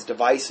ignorant of his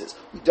devices.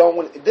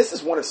 This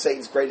is one of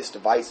Satan's greatest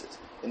devices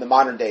in the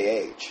modern day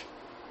age.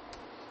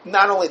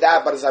 Not only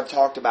that, but as I've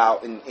talked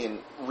about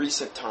in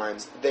recent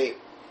times, they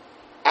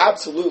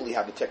absolutely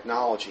have the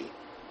technology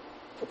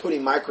for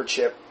putting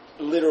microchip,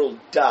 literal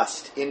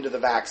dust, into the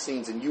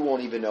vaccines, and you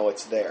won't even know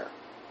it's there.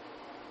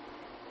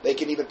 They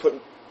can even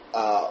put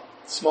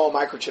small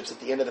microchips at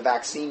the end of the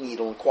vaccine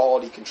needle in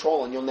quality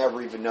control, and you'll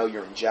never even know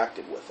you're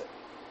injected with it.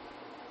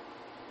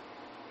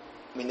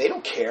 They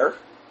don't care.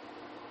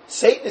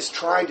 Satan is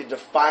trying to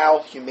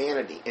defile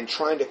humanity and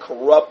trying to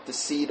corrupt the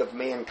seed of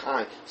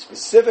mankind,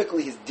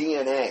 specifically his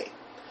DNA,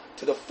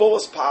 to the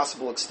fullest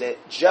possible extent,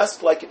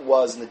 just like it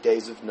was in the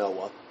days of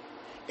Noah,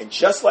 And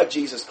just like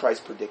Jesus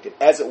Christ predicted,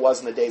 as it was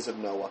in the days of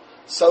Noah,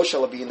 so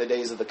shall it be in the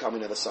days of the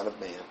coming of the Son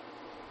of Man.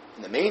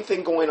 And the main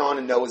thing going on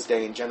in Noah's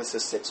day in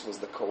Genesis 6 was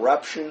the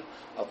corruption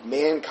of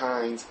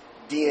mankind's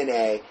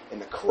DNA and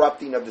the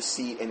corrupting of the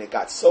seed, and it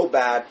got so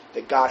bad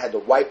that God had to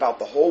wipe out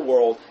the whole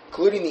world,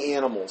 including the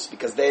animals,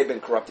 because they had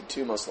been corrupted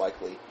too, most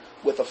likely,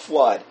 with a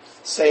flood,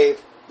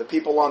 save the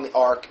people on the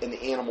ark and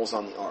the animals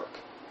on the ark,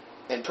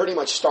 and pretty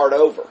much start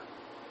over.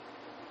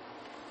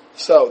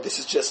 So this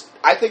is just,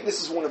 I think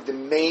this is one of the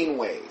main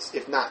ways,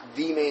 if not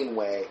the main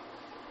way,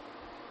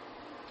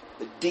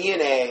 the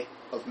DNA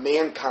of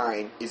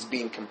mankind is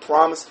being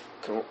compromised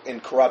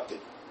and corrupted.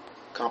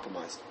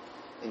 Compromised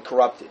and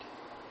corrupted.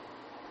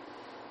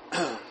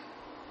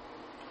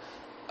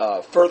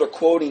 Further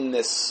quoting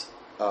this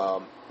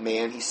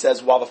man, he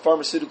says, while the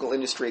pharmaceutical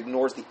industry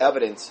ignores the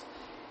evidence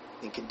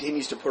and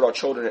continues to put our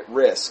children at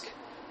risk,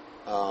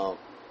 let's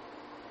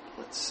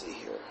see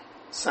here.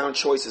 Sound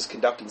Choice is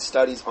conducting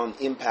studies on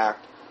the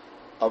impact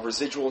of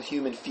residual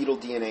human fetal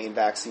DNA in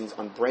vaccines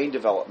on brain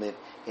development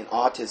and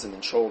autism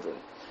in children.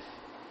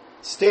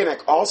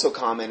 Stanek also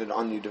commented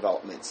on new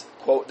developments.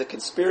 Quote, the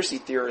conspiracy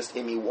theorist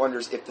in me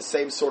wonders if the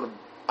same sort of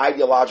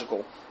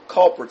ideological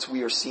culprits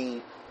we are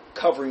seeing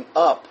covering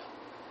up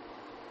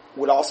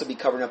would also be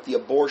covering up the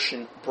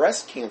abortion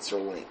breast cancer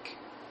link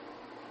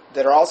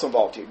that are also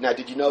involved here. Now,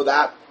 did you know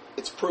that?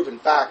 It's proven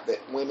fact that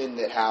women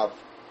that have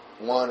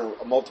one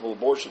or multiple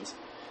abortions,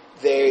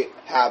 they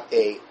have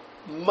a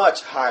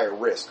much higher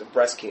risk of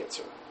breast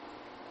cancer.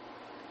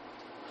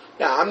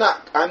 Now, I'm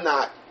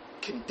not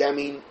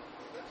condemning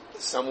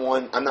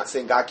someone. I'm not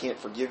saying God can't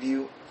forgive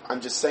you.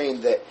 I'm just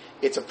saying that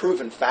it's a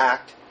proven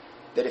fact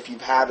that if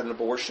you've had an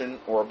abortion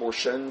or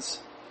abortions,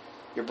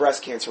 your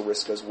breast cancer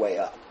risk goes way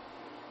up.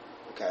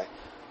 Okay?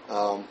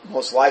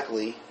 Most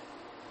likely,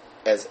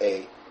 as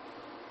a,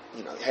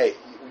 hey,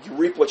 you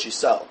reap what you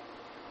sow.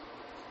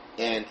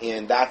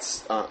 And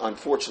that's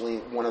unfortunately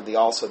one of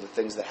the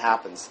things that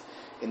happens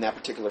in that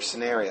particular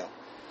scenario.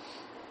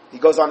 He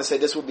goes on to say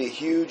this will be a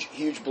huge,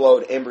 huge blow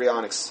to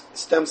embryonic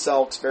stem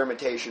cell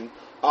experimentation.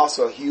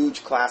 Also,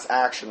 huge class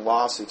action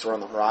lawsuits are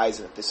on the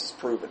horizon if this is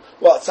proven.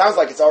 Well, it sounds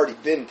like it's already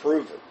been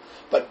proven.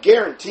 But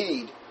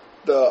guaranteed,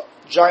 the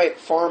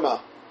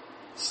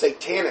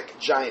satanic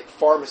giant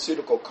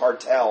pharmaceutical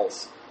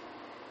cartels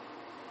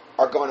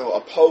are going to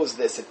oppose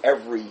this at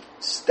every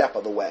step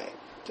of the way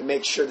to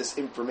make sure this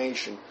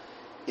information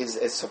is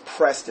as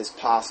suppressed as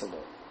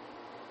possible.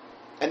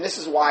 And this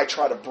is why I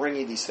try to bring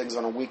you these things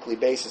on a weekly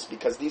basis,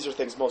 because these are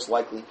things most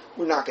likely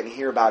we're not going to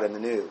hear about in the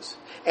news.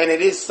 And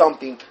it is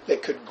something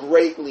that could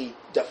greatly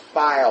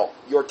defile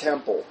your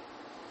temple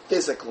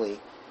physically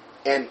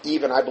and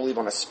even, I believe,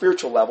 on a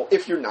spiritual level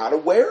if you're not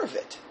aware of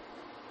it.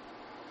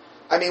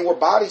 I mean, we're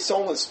body,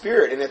 soul, and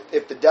spirit. And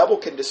if the devil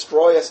can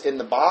destroy us in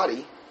the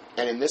body,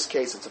 and in this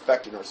case it's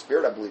affecting our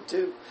spirit, I believe,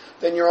 too,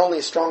 then you're only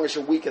as strong as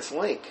your weakest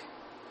link.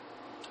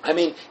 I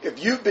mean,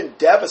 if you've been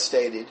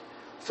devastated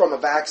from a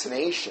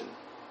vaccination,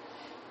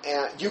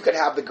 and you could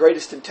have the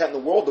greatest intent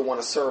in the world to want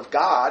to serve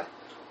God,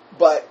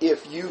 but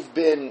if you've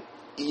been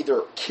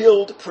either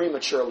killed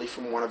prematurely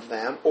from one of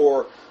them,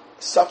 or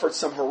suffered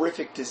some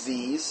horrific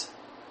disease,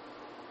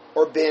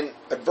 or been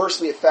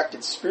adversely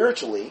affected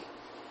spiritually,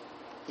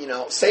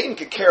 Satan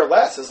could care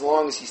less as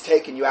long as he's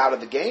taken you out of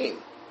the game.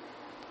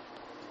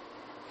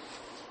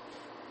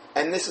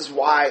 And this is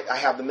why I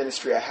have the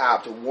ministry I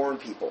have, to warn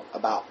people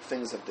about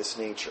things of this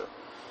nature.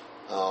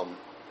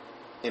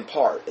 In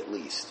part, at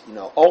least.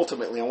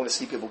 Ultimately, I want to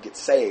see people get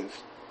saved.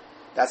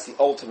 That's the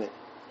ultimate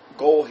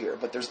goal here.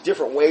 But there's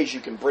different ways you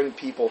can bring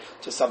people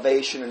to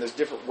salvation, and there's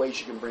different ways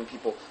you can bring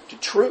people to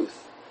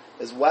truth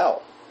as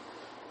well.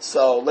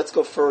 So, let's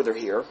go further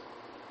here.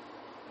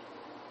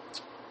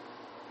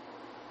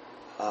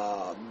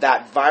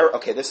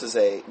 This is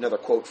another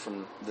quote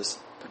from this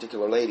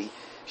particular lady.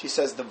 She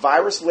says, the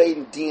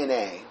virus-laden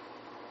DNA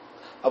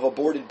of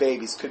aborted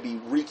babies could be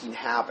wreaking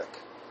havoc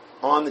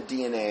on the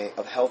DNA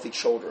of healthy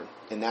children,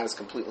 and that is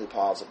completely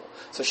possible.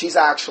 So she's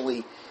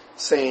actually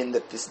saying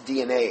that this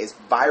DNA is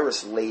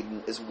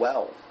virus-laden as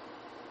well.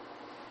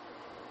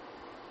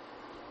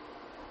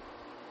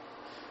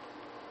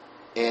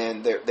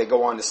 And they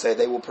go on to say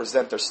they will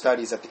present their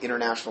studies at the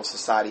International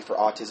Society for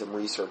Autism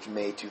Research,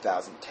 May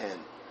 2010.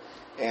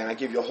 And I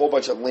give you a whole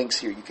bunch of links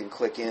here you can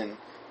click in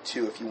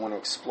to if you want to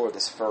explore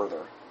this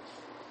further.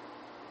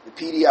 The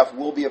PDF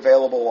will be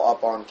available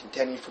up on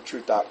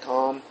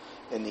contendingfortruth.com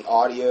in the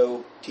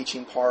audio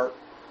teaching part.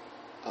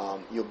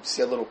 You'll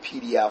see a little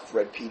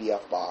red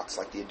PDF box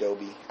like the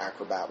Adobe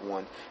Acrobat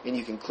one, and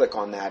you can click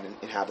on that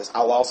and have this.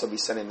 I'll also be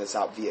sending this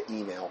out via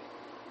email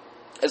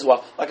as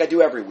well, like I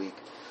do every week.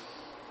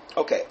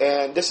 Okay,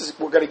 and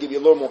we're going to give you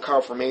a little more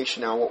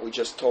confirmation now on what we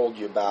just told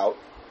you about.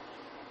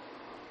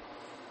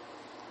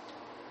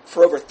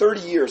 For over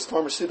 30 years,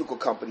 pharmaceutical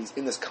companies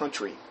in this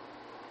country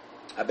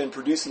have been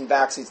producing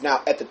vaccines.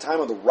 Now, at the time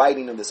of the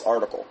writing of this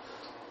article,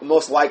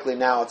 most likely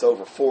now it's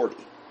over 40.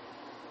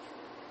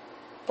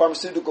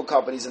 Pharmaceutical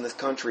companies in this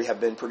country have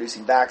been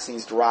producing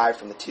vaccines derived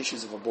from the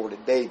tissues of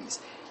aborted babies,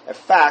 a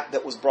fact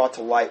that was brought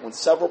to light when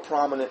several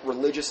prominent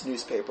religious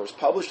newspapers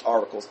published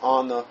articles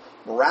on the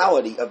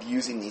morality of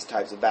using these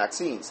types of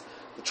vaccines.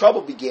 The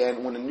trouble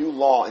began when a new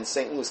law in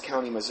St. Louis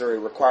County, Missouri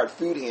required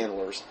food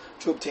handlers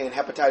to obtain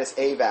hepatitis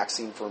A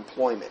vaccine for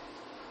employment.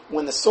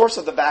 When the source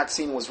of the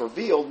vaccine was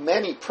revealed,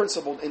 many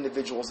principled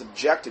individuals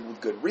objected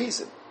with good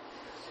reason.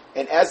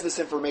 And as this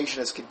information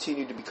has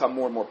continued to become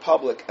more and more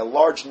public, a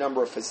large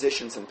number of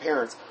physicians and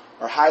parents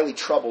are highly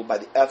troubled by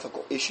the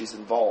ethical issues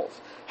involved.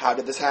 How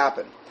did this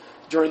happen?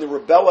 During the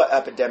rubella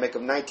epidemic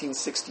of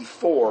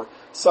 1964,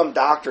 some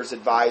doctors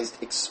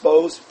advised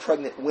exposed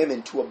pregnant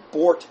women to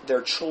abort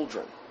their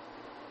children.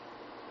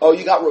 Oh,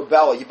 you got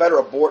rubella, you better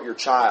abort your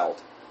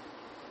child.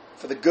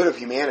 For the good of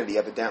humanity,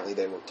 evidently,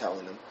 they were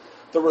telling them.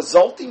 The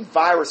resulting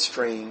virus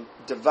strain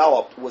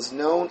developed was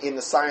known in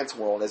the science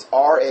world as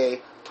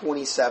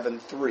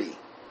RA273.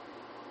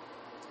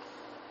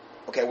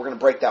 Okay, we're going to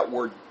break that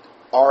word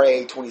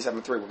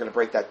RA273. We're going to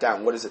break that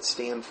down. What does it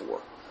stand for?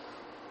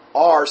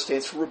 R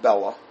stands for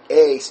rubella.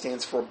 A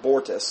stands for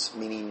abortus,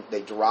 meaning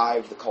they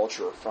derived the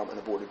culture from an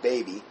aborted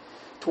baby.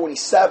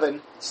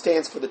 27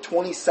 stands for the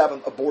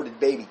 27th aborted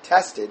baby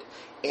tested.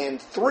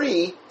 And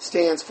 3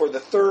 stands for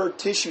the third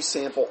tissue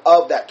sample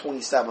of that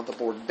 27th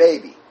aborted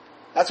baby.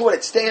 That's what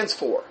it stands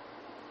for.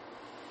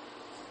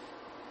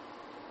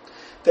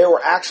 There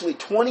were actually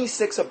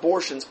 26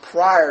 abortions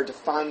prior to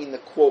finding the,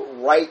 quote,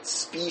 right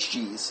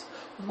species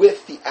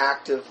with the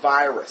active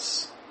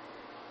virus.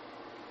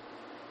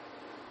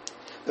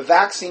 The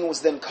vaccine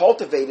was then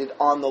cultivated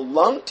on the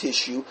lung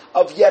tissue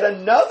of yet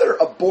another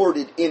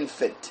aborted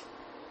infant,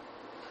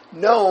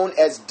 known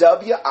as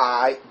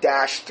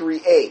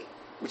WI-38,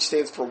 which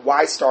stands for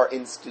Y-Star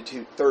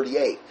Institute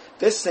 38.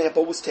 This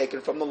sample was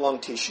taken from the lung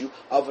tissue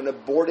of an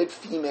aborted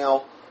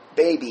female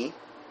baby,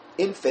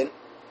 infant,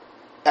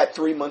 at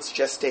 3 months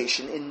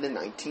gestation in the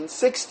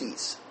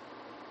 1960s.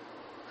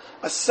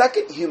 A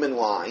second human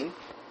line,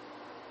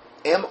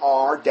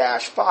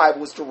 MR-5,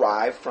 was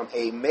derived from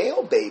a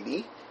male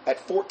baby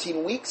at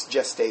 14 weeks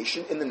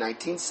gestation in the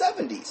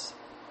 1970s.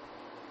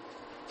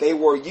 They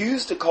were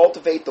used to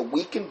cultivate the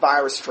weakened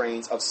virus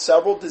strains of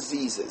several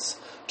diseases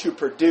to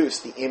produce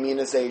the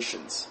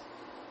immunizations.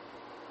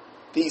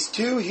 These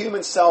 2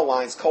 human cell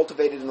lines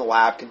cultivated in the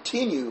lab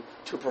continue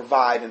to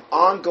provide an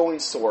ongoing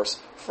source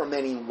for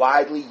many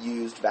widely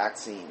used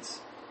vaccines.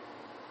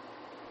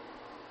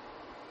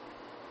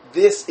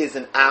 This is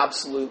an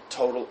absolute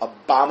total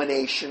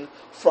abomination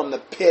from the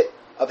pit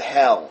of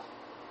hell.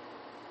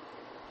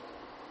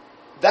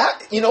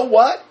 That, you know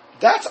what?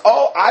 That's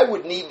all I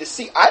would need to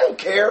see. I don't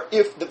care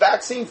if the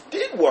vaccines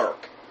did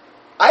work.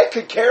 I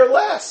could care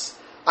less.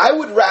 I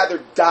would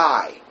rather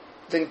die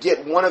than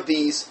get one of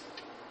these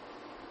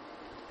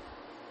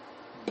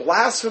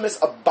blasphemous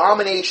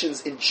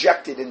abominations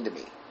injected into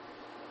me.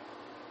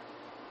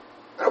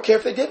 I don't care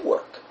if they did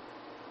work.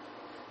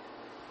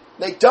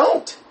 They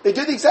don't. They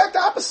do the exact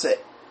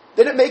opposite.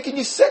 They end up making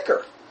you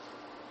sicker.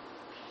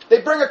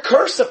 They bring a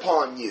curse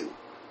upon you.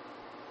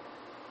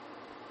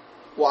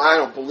 Well, I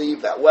don't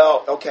believe that.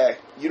 Well, okay,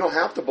 you don't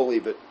have to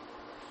believe it.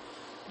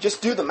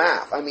 Just do the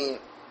math. I mean,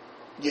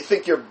 you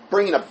think you're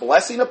bringing a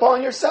blessing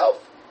upon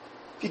yourself?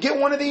 If you get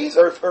one of these,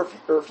 or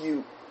if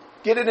you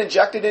get it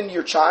injected into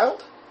your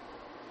child?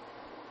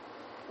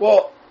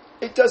 Well,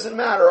 it doesn't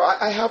matter.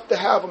 I have to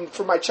have them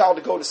for my child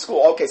to go to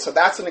school. Okay, so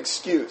that's an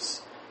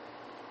excuse.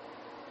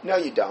 No,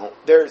 you don't.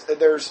 There's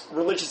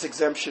religious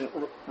exemption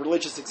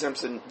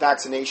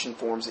vaccination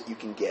forms that you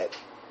can get.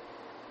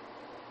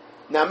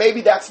 Now, maybe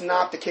that's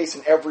not the case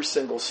in every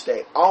single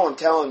state. All I'm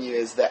telling you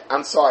is that,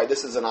 I'm sorry,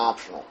 this isn't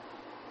optional.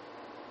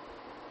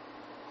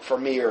 For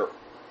me, or,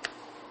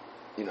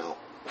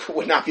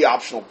 would not be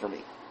optional for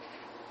me.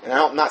 And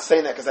I'm not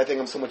saying that because I think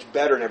I'm so much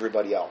better than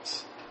everybody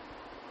else.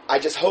 I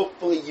just,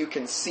 hopefully you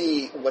can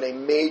see what a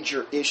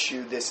major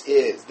issue this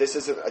is. This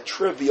isn't a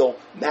trivial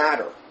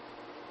matter.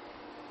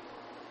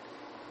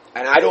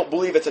 And I don't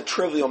believe it's a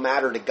trivial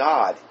matter to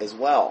God as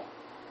well.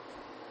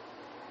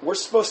 We're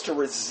supposed to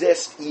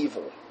resist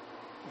evil.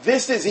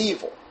 This is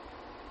evil.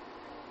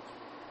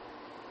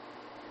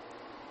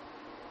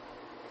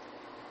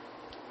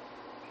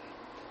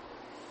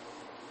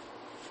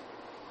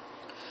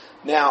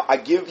 Now, I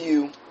give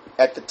you,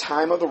 at the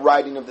time of the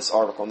writing of this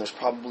article, and there's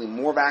probably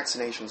more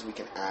vaccinations we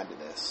can add to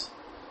this,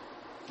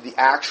 the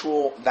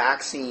actual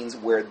vaccines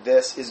where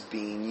this is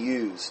being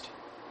used.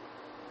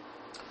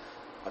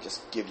 I'll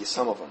just give you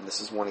some of them. This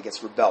is one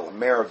against rubella,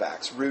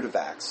 Marivax,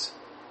 Rutavax,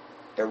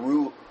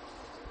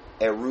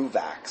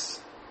 Eruvax.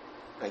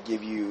 I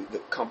give you the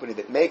company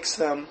that makes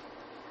them,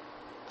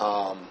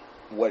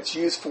 what it's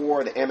used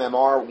for. The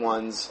MMR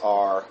ones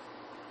are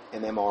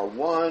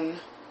MMR1,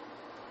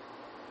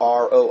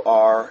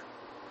 ROR,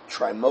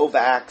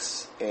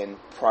 Trimovax, and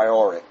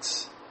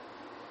Priorix.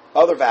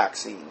 Other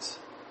vaccines,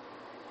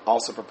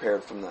 also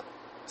prepared from the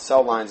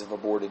cell lines of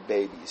aborted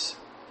babies.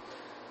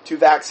 2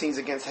 vaccines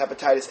against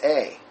hepatitis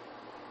A.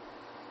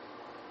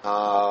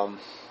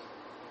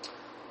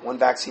 1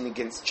 vaccine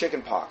against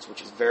chickenpox,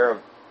 which is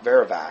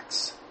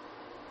Varivax.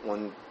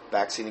 One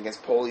vaccine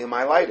against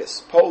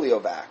poliomyelitis,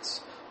 Poliovax.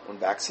 One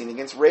vaccine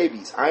against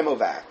rabies,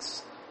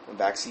 Imovax. One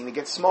vaccine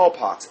against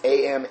smallpox,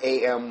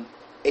 ACAM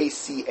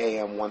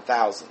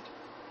 1000.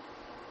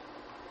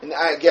 And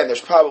again,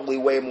 there's probably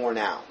way more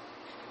now.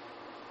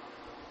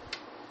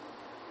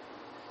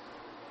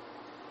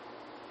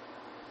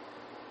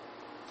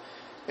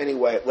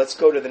 Anyway, let's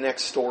go to the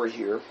next story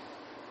here.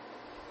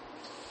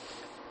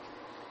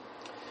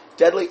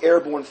 Deadly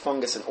airborne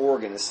fungus in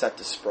Oregon is set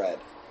to spread.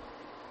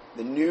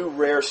 The new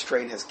rare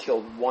strain has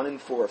killed 1 in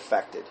 4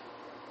 affected.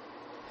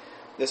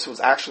 This was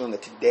actually on the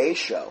Today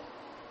Show,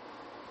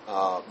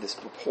 this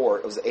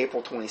report. It was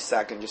April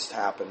 22nd, just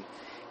happened.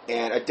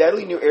 And a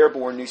deadly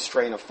new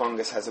strain of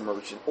fungus has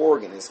emerged in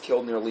Oregon. It has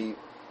killed nearly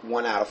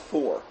 1 out of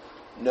 4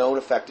 known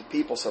affected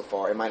people so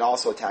far. It might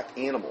also attack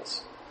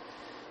animals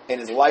and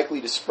is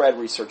likely to spread,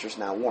 researchers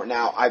now warn.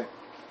 Now, I'm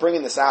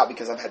bringing this out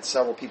because I've had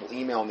several people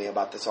email me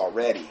about this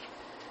already.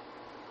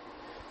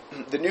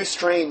 The new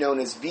strain, known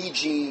as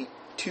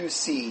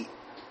VG2C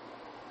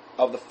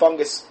of the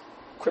fungus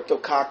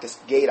Cryptococcus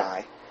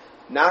gatii,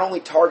 not only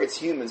targets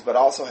humans but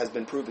also has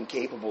been proven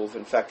capable of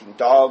infecting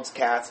dogs,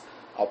 cats,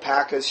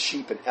 alpacas,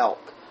 sheep, and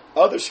elk.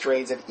 Other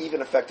strains have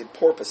even affected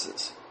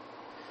porpoises.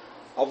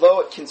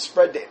 Although it can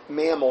spread to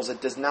mammals,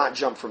 it does not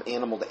jump from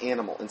animal to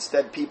animal.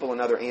 Instead, people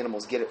and other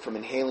animals get it from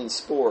inhaling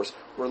spores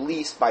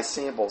released by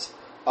samples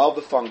of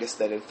the fungus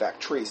that infect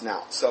trees.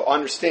 Now, so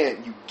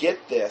understand, you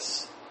get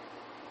this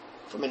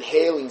from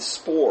inhaling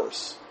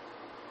spores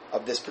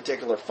of this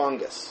particular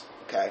fungus,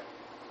 okay?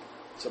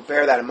 So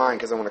bear that in mind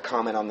because I want to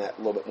comment on that a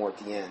little bit more at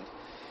the end.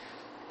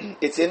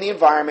 It's in the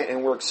environment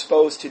and we're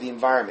exposed to the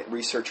environment,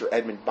 researcher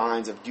Edmund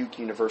Bynes of Duke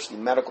University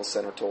Medical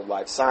Center told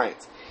Live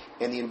Science.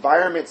 And the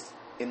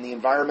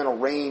environmental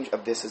range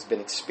of this has been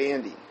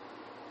expanding.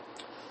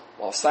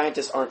 While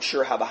scientists aren't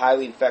sure how the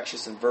highly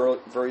infectious and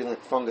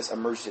virulent fungus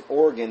emerged in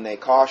Oregon, they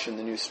caution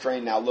the new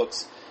strain now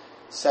looks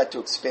set to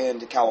expand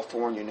to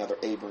California and other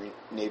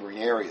neighboring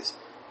areas.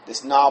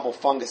 This novel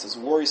fungus is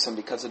worrisome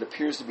because it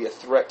appears to be a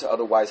threat to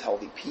otherwise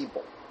healthy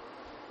people.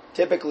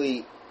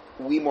 Typically,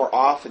 we more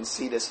often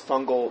see this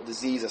fungal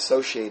disease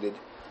associated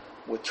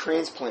with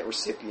transplant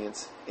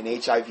recipients and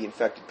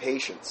HIV-infected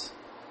patients.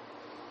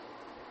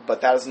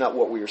 But that is not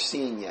what we are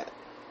seeing yet.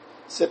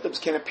 Symptoms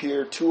can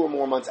appear 2 or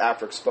more months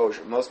after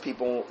exposure. Most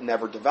people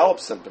never develop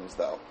symptoms,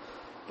 though.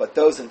 But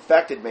those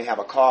infected may have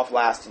a cough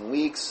lasting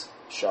weeks,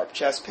 sharp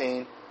chest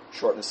pain,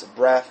 shortness of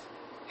breath,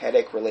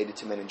 headache related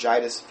to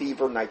meningitis,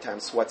 fever, nighttime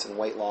sweats, and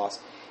weight loss.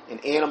 In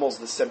animals,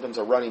 the symptoms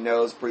are runny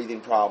nose,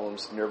 breathing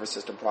problems, nervous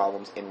system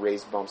problems, and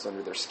raised bumps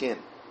under their skin.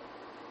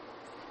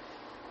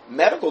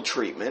 Medical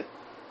treatment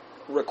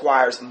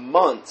requires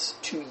months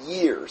to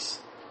years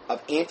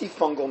of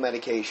antifungal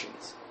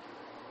medications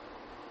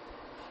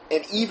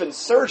and even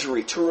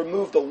surgery to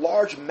remove the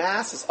large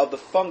masses of the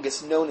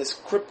fungus known as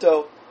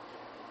Cryptococcus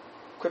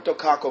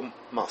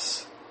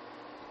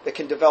that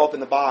can develop in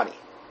the body.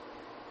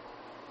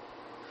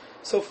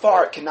 So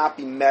far, it cannot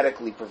be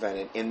medically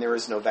prevented, and there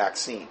is no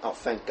vaccine. Oh,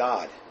 thank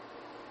God.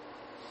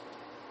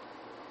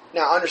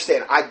 Now,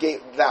 understand,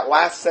 that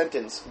last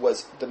sentence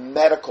was the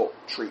medical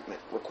treatment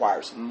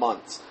requires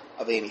months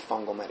of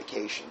antifungal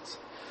medications.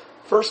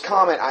 First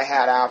comment I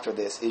had after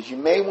this is you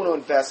may want to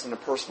invest in a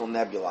personal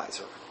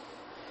nebulizer,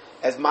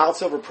 as mild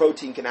silver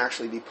protein can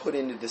actually be put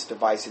into this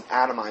device and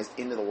atomized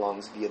into the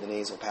lungs via the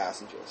nasal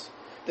passages.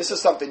 This is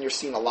something you're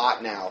seeing a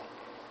lot now,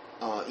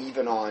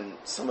 even on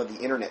some of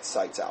the internet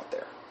sites out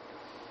there.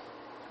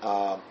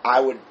 I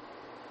would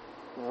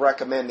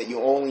recommend that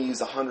you only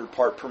use 100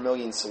 part per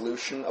million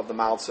solution of the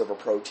mild silver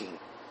protein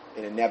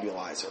in a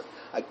nebulizer.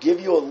 I give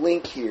you a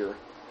link here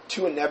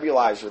to a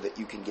nebulizer that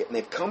you can get, and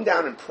they've come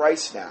down in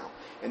price now.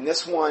 And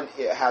this one,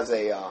 it has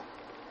the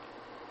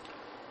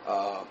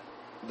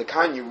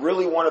kind you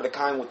really wanted, the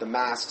kind with the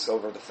masks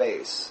over the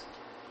face,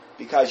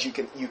 because you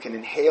can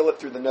inhale it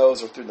through the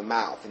nose or through the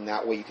mouth, and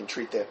that way you can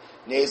treat the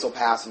nasal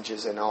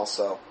passages and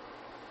also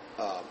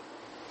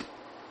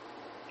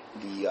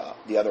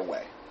the other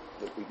way,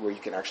 where you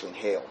can actually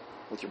inhale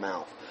with your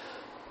mouth.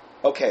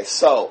 Okay,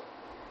 so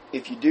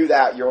if you do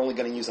that, you're only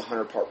going to use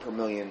 100 part per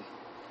million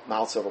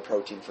mild silver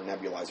protein for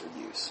nebulizer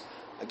use.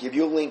 I'll give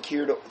you a link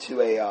here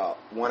to a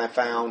one I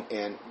found,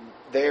 and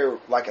they're,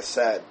 like I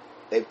said,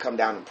 they've come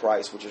down in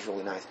price, which is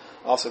really nice.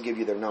 I'll also give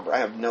you their number. I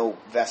have no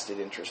vested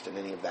interest in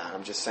any of that.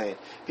 I'm just saying,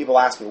 people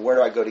ask me, where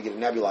do I go to get a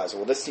nebulizer?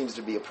 Well, this seems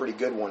to be a pretty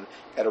good one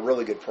at a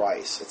really good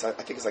price. I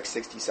think it's like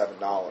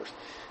 $67.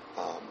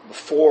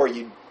 Before,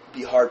 you'd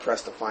be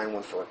hard-pressed to find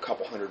one for a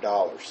couple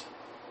 $100.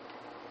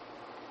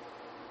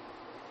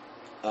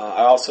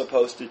 I also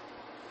posted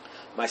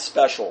my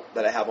special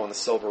that I have on the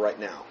silver right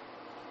now.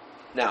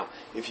 Now,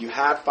 if you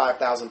have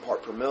 5,000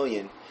 part per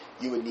million,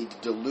 you would need to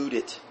dilute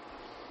it,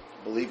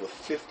 I believe, with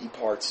 50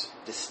 parts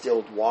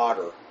distilled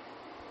water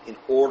in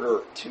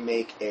order to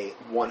make a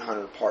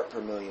 100 part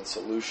per million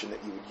solution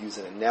that you would use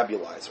in a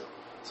nebulizer.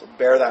 So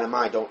bear that in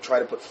mind. Don't try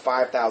to put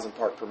 5,000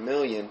 part per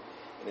million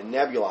in a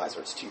nebulizer.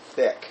 It's too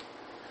thick.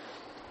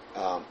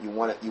 You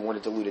want to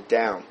dilute it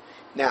down.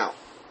 Now,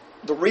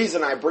 the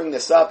reason I bring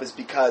this up is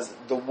because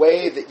the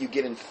way that you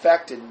get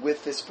infected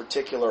with this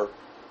particular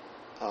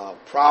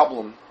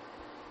problem,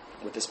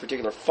 with this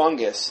particular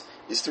fungus,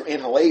 is through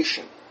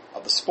inhalation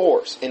of the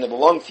spores into the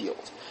lung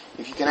field.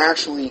 If you can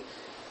actually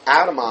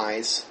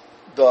atomize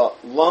the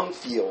lung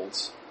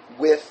fields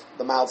with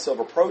the mild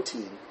silver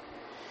protein,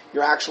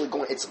 you're actually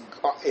going.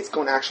 It's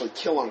going to actually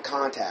kill on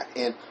contact.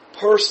 And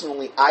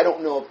personally, I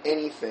don't know of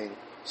anything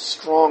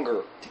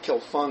stronger to kill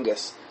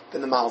fungus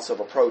than the mild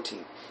silver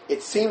protein.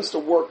 It seems to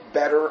work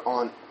better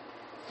on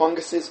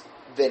funguses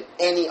than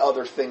any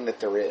other thing that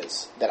there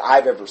is that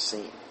I've ever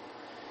seen.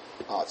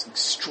 It's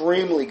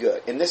extremely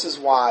good, and this is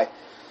why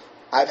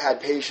I've had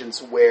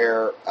patients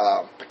where,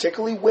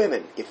 particularly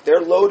women, if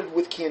they're loaded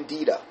with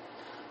candida,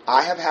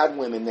 I have had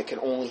women that can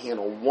only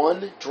handle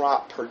 1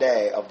 drop per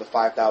day of the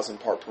 5,000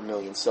 part per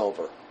million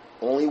silver.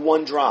 Only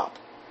 1 drop.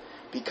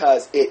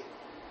 Because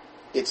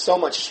it's so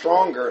much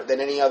stronger than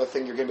any other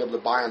thing you're going to be able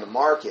to buy on the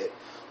market.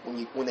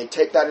 When they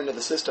take that into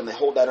the system, they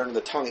hold that under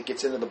the tongue, it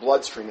gets into the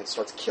bloodstream, it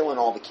starts killing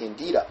all the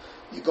candida.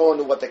 You go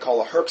into what they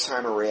call a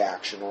Herxheimer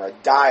reaction, or a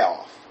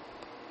die-off,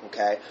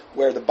 okay,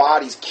 where the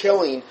body's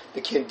killing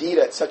the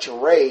candida at such a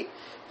rate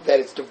that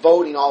it's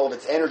devoting all of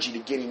its energy to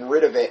getting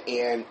rid of it,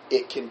 and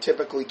it can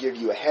typically give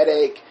you a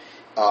headache.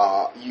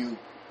 You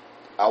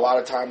a lot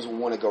of times will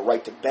want to go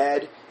right to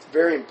bed. It's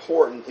very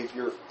important if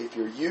you're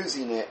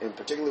using it, and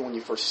particularly when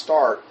you first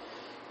start,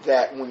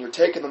 that when you're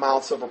taking the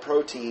mild silver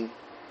protein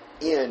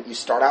in, you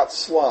start out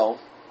slow,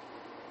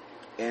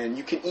 and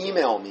you can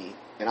email me,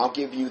 and I'll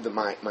give you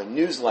my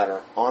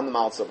newsletter on the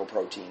mild silver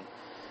protein,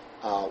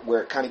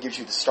 where it kind of gives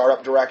you the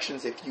startup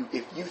directions. If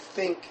you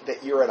think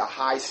that you're at a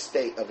high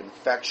state of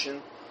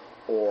infection,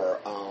 or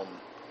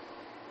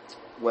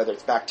whether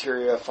it's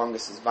bacteria,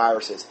 funguses,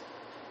 viruses,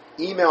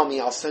 email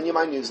me. I'll send you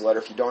my newsletter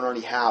if you don't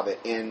already have it.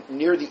 And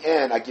near the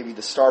end, I give you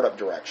the startup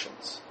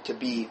directions to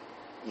be,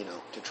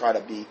 to try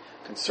to be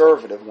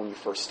conservative when you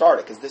first start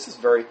it, because this is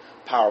very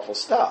powerful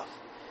stuff.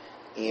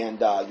 And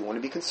you want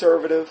to be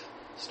conservative,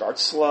 start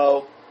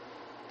slow.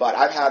 But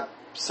I've had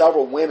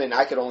several women,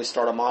 I could only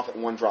start them off at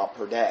 1 drop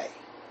per day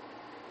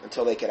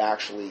until they could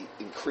actually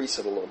increase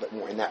it a little bit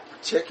more. And that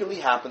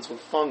particularly happens with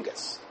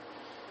fungus.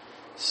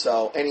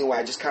 So anyway,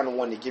 I just kind of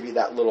wanted to give you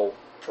that little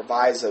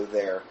proviso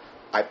there.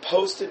 I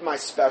posted my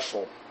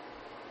special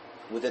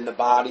within the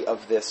body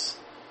of this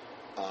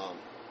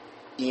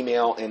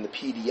email and the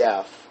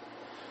PDF.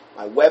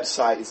 My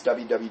website is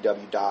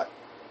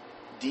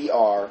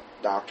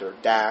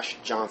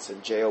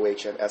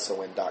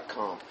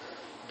www.dr.johnson.com.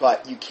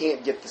 But you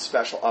can't get the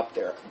special up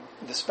there.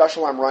 The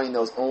special I'm running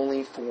those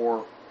only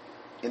for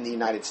in the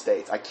United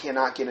States. I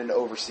cannot get into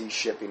overseas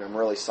shipping. I'm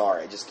really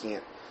sorry. I just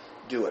can't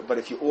do it. But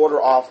if you order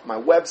off my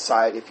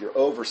website, if you're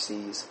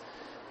overseas,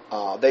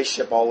 they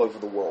ship all over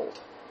the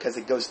world because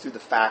it goes through the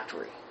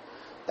factory.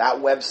 That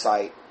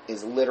website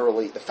is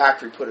literally, the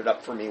factory put it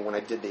up for me when I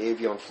did the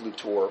Avion Flu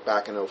Tour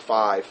back in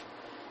 2005,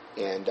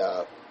 and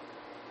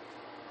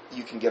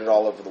you can get it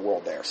all over the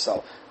world there.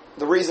 So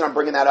the reason I'm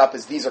bringing that up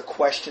is these are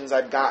questions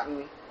I've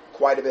gotten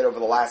quite a bit over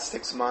the last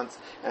 6 months,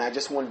 and I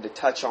just wanted to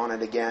touch on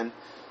it again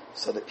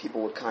so that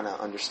people would kind of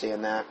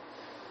understand that.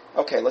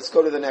 Okay, let's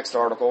go to the next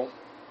article.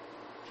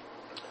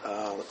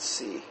 Let's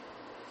see.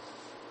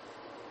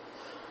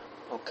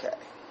 Okay.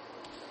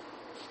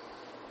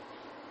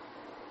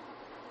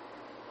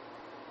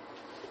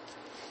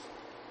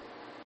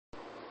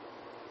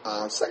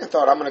 Second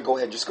thought, I'm going to go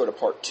ahead and just go to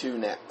part 2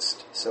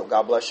 next. So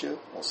God bless you.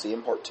 We'll see you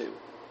in part 2.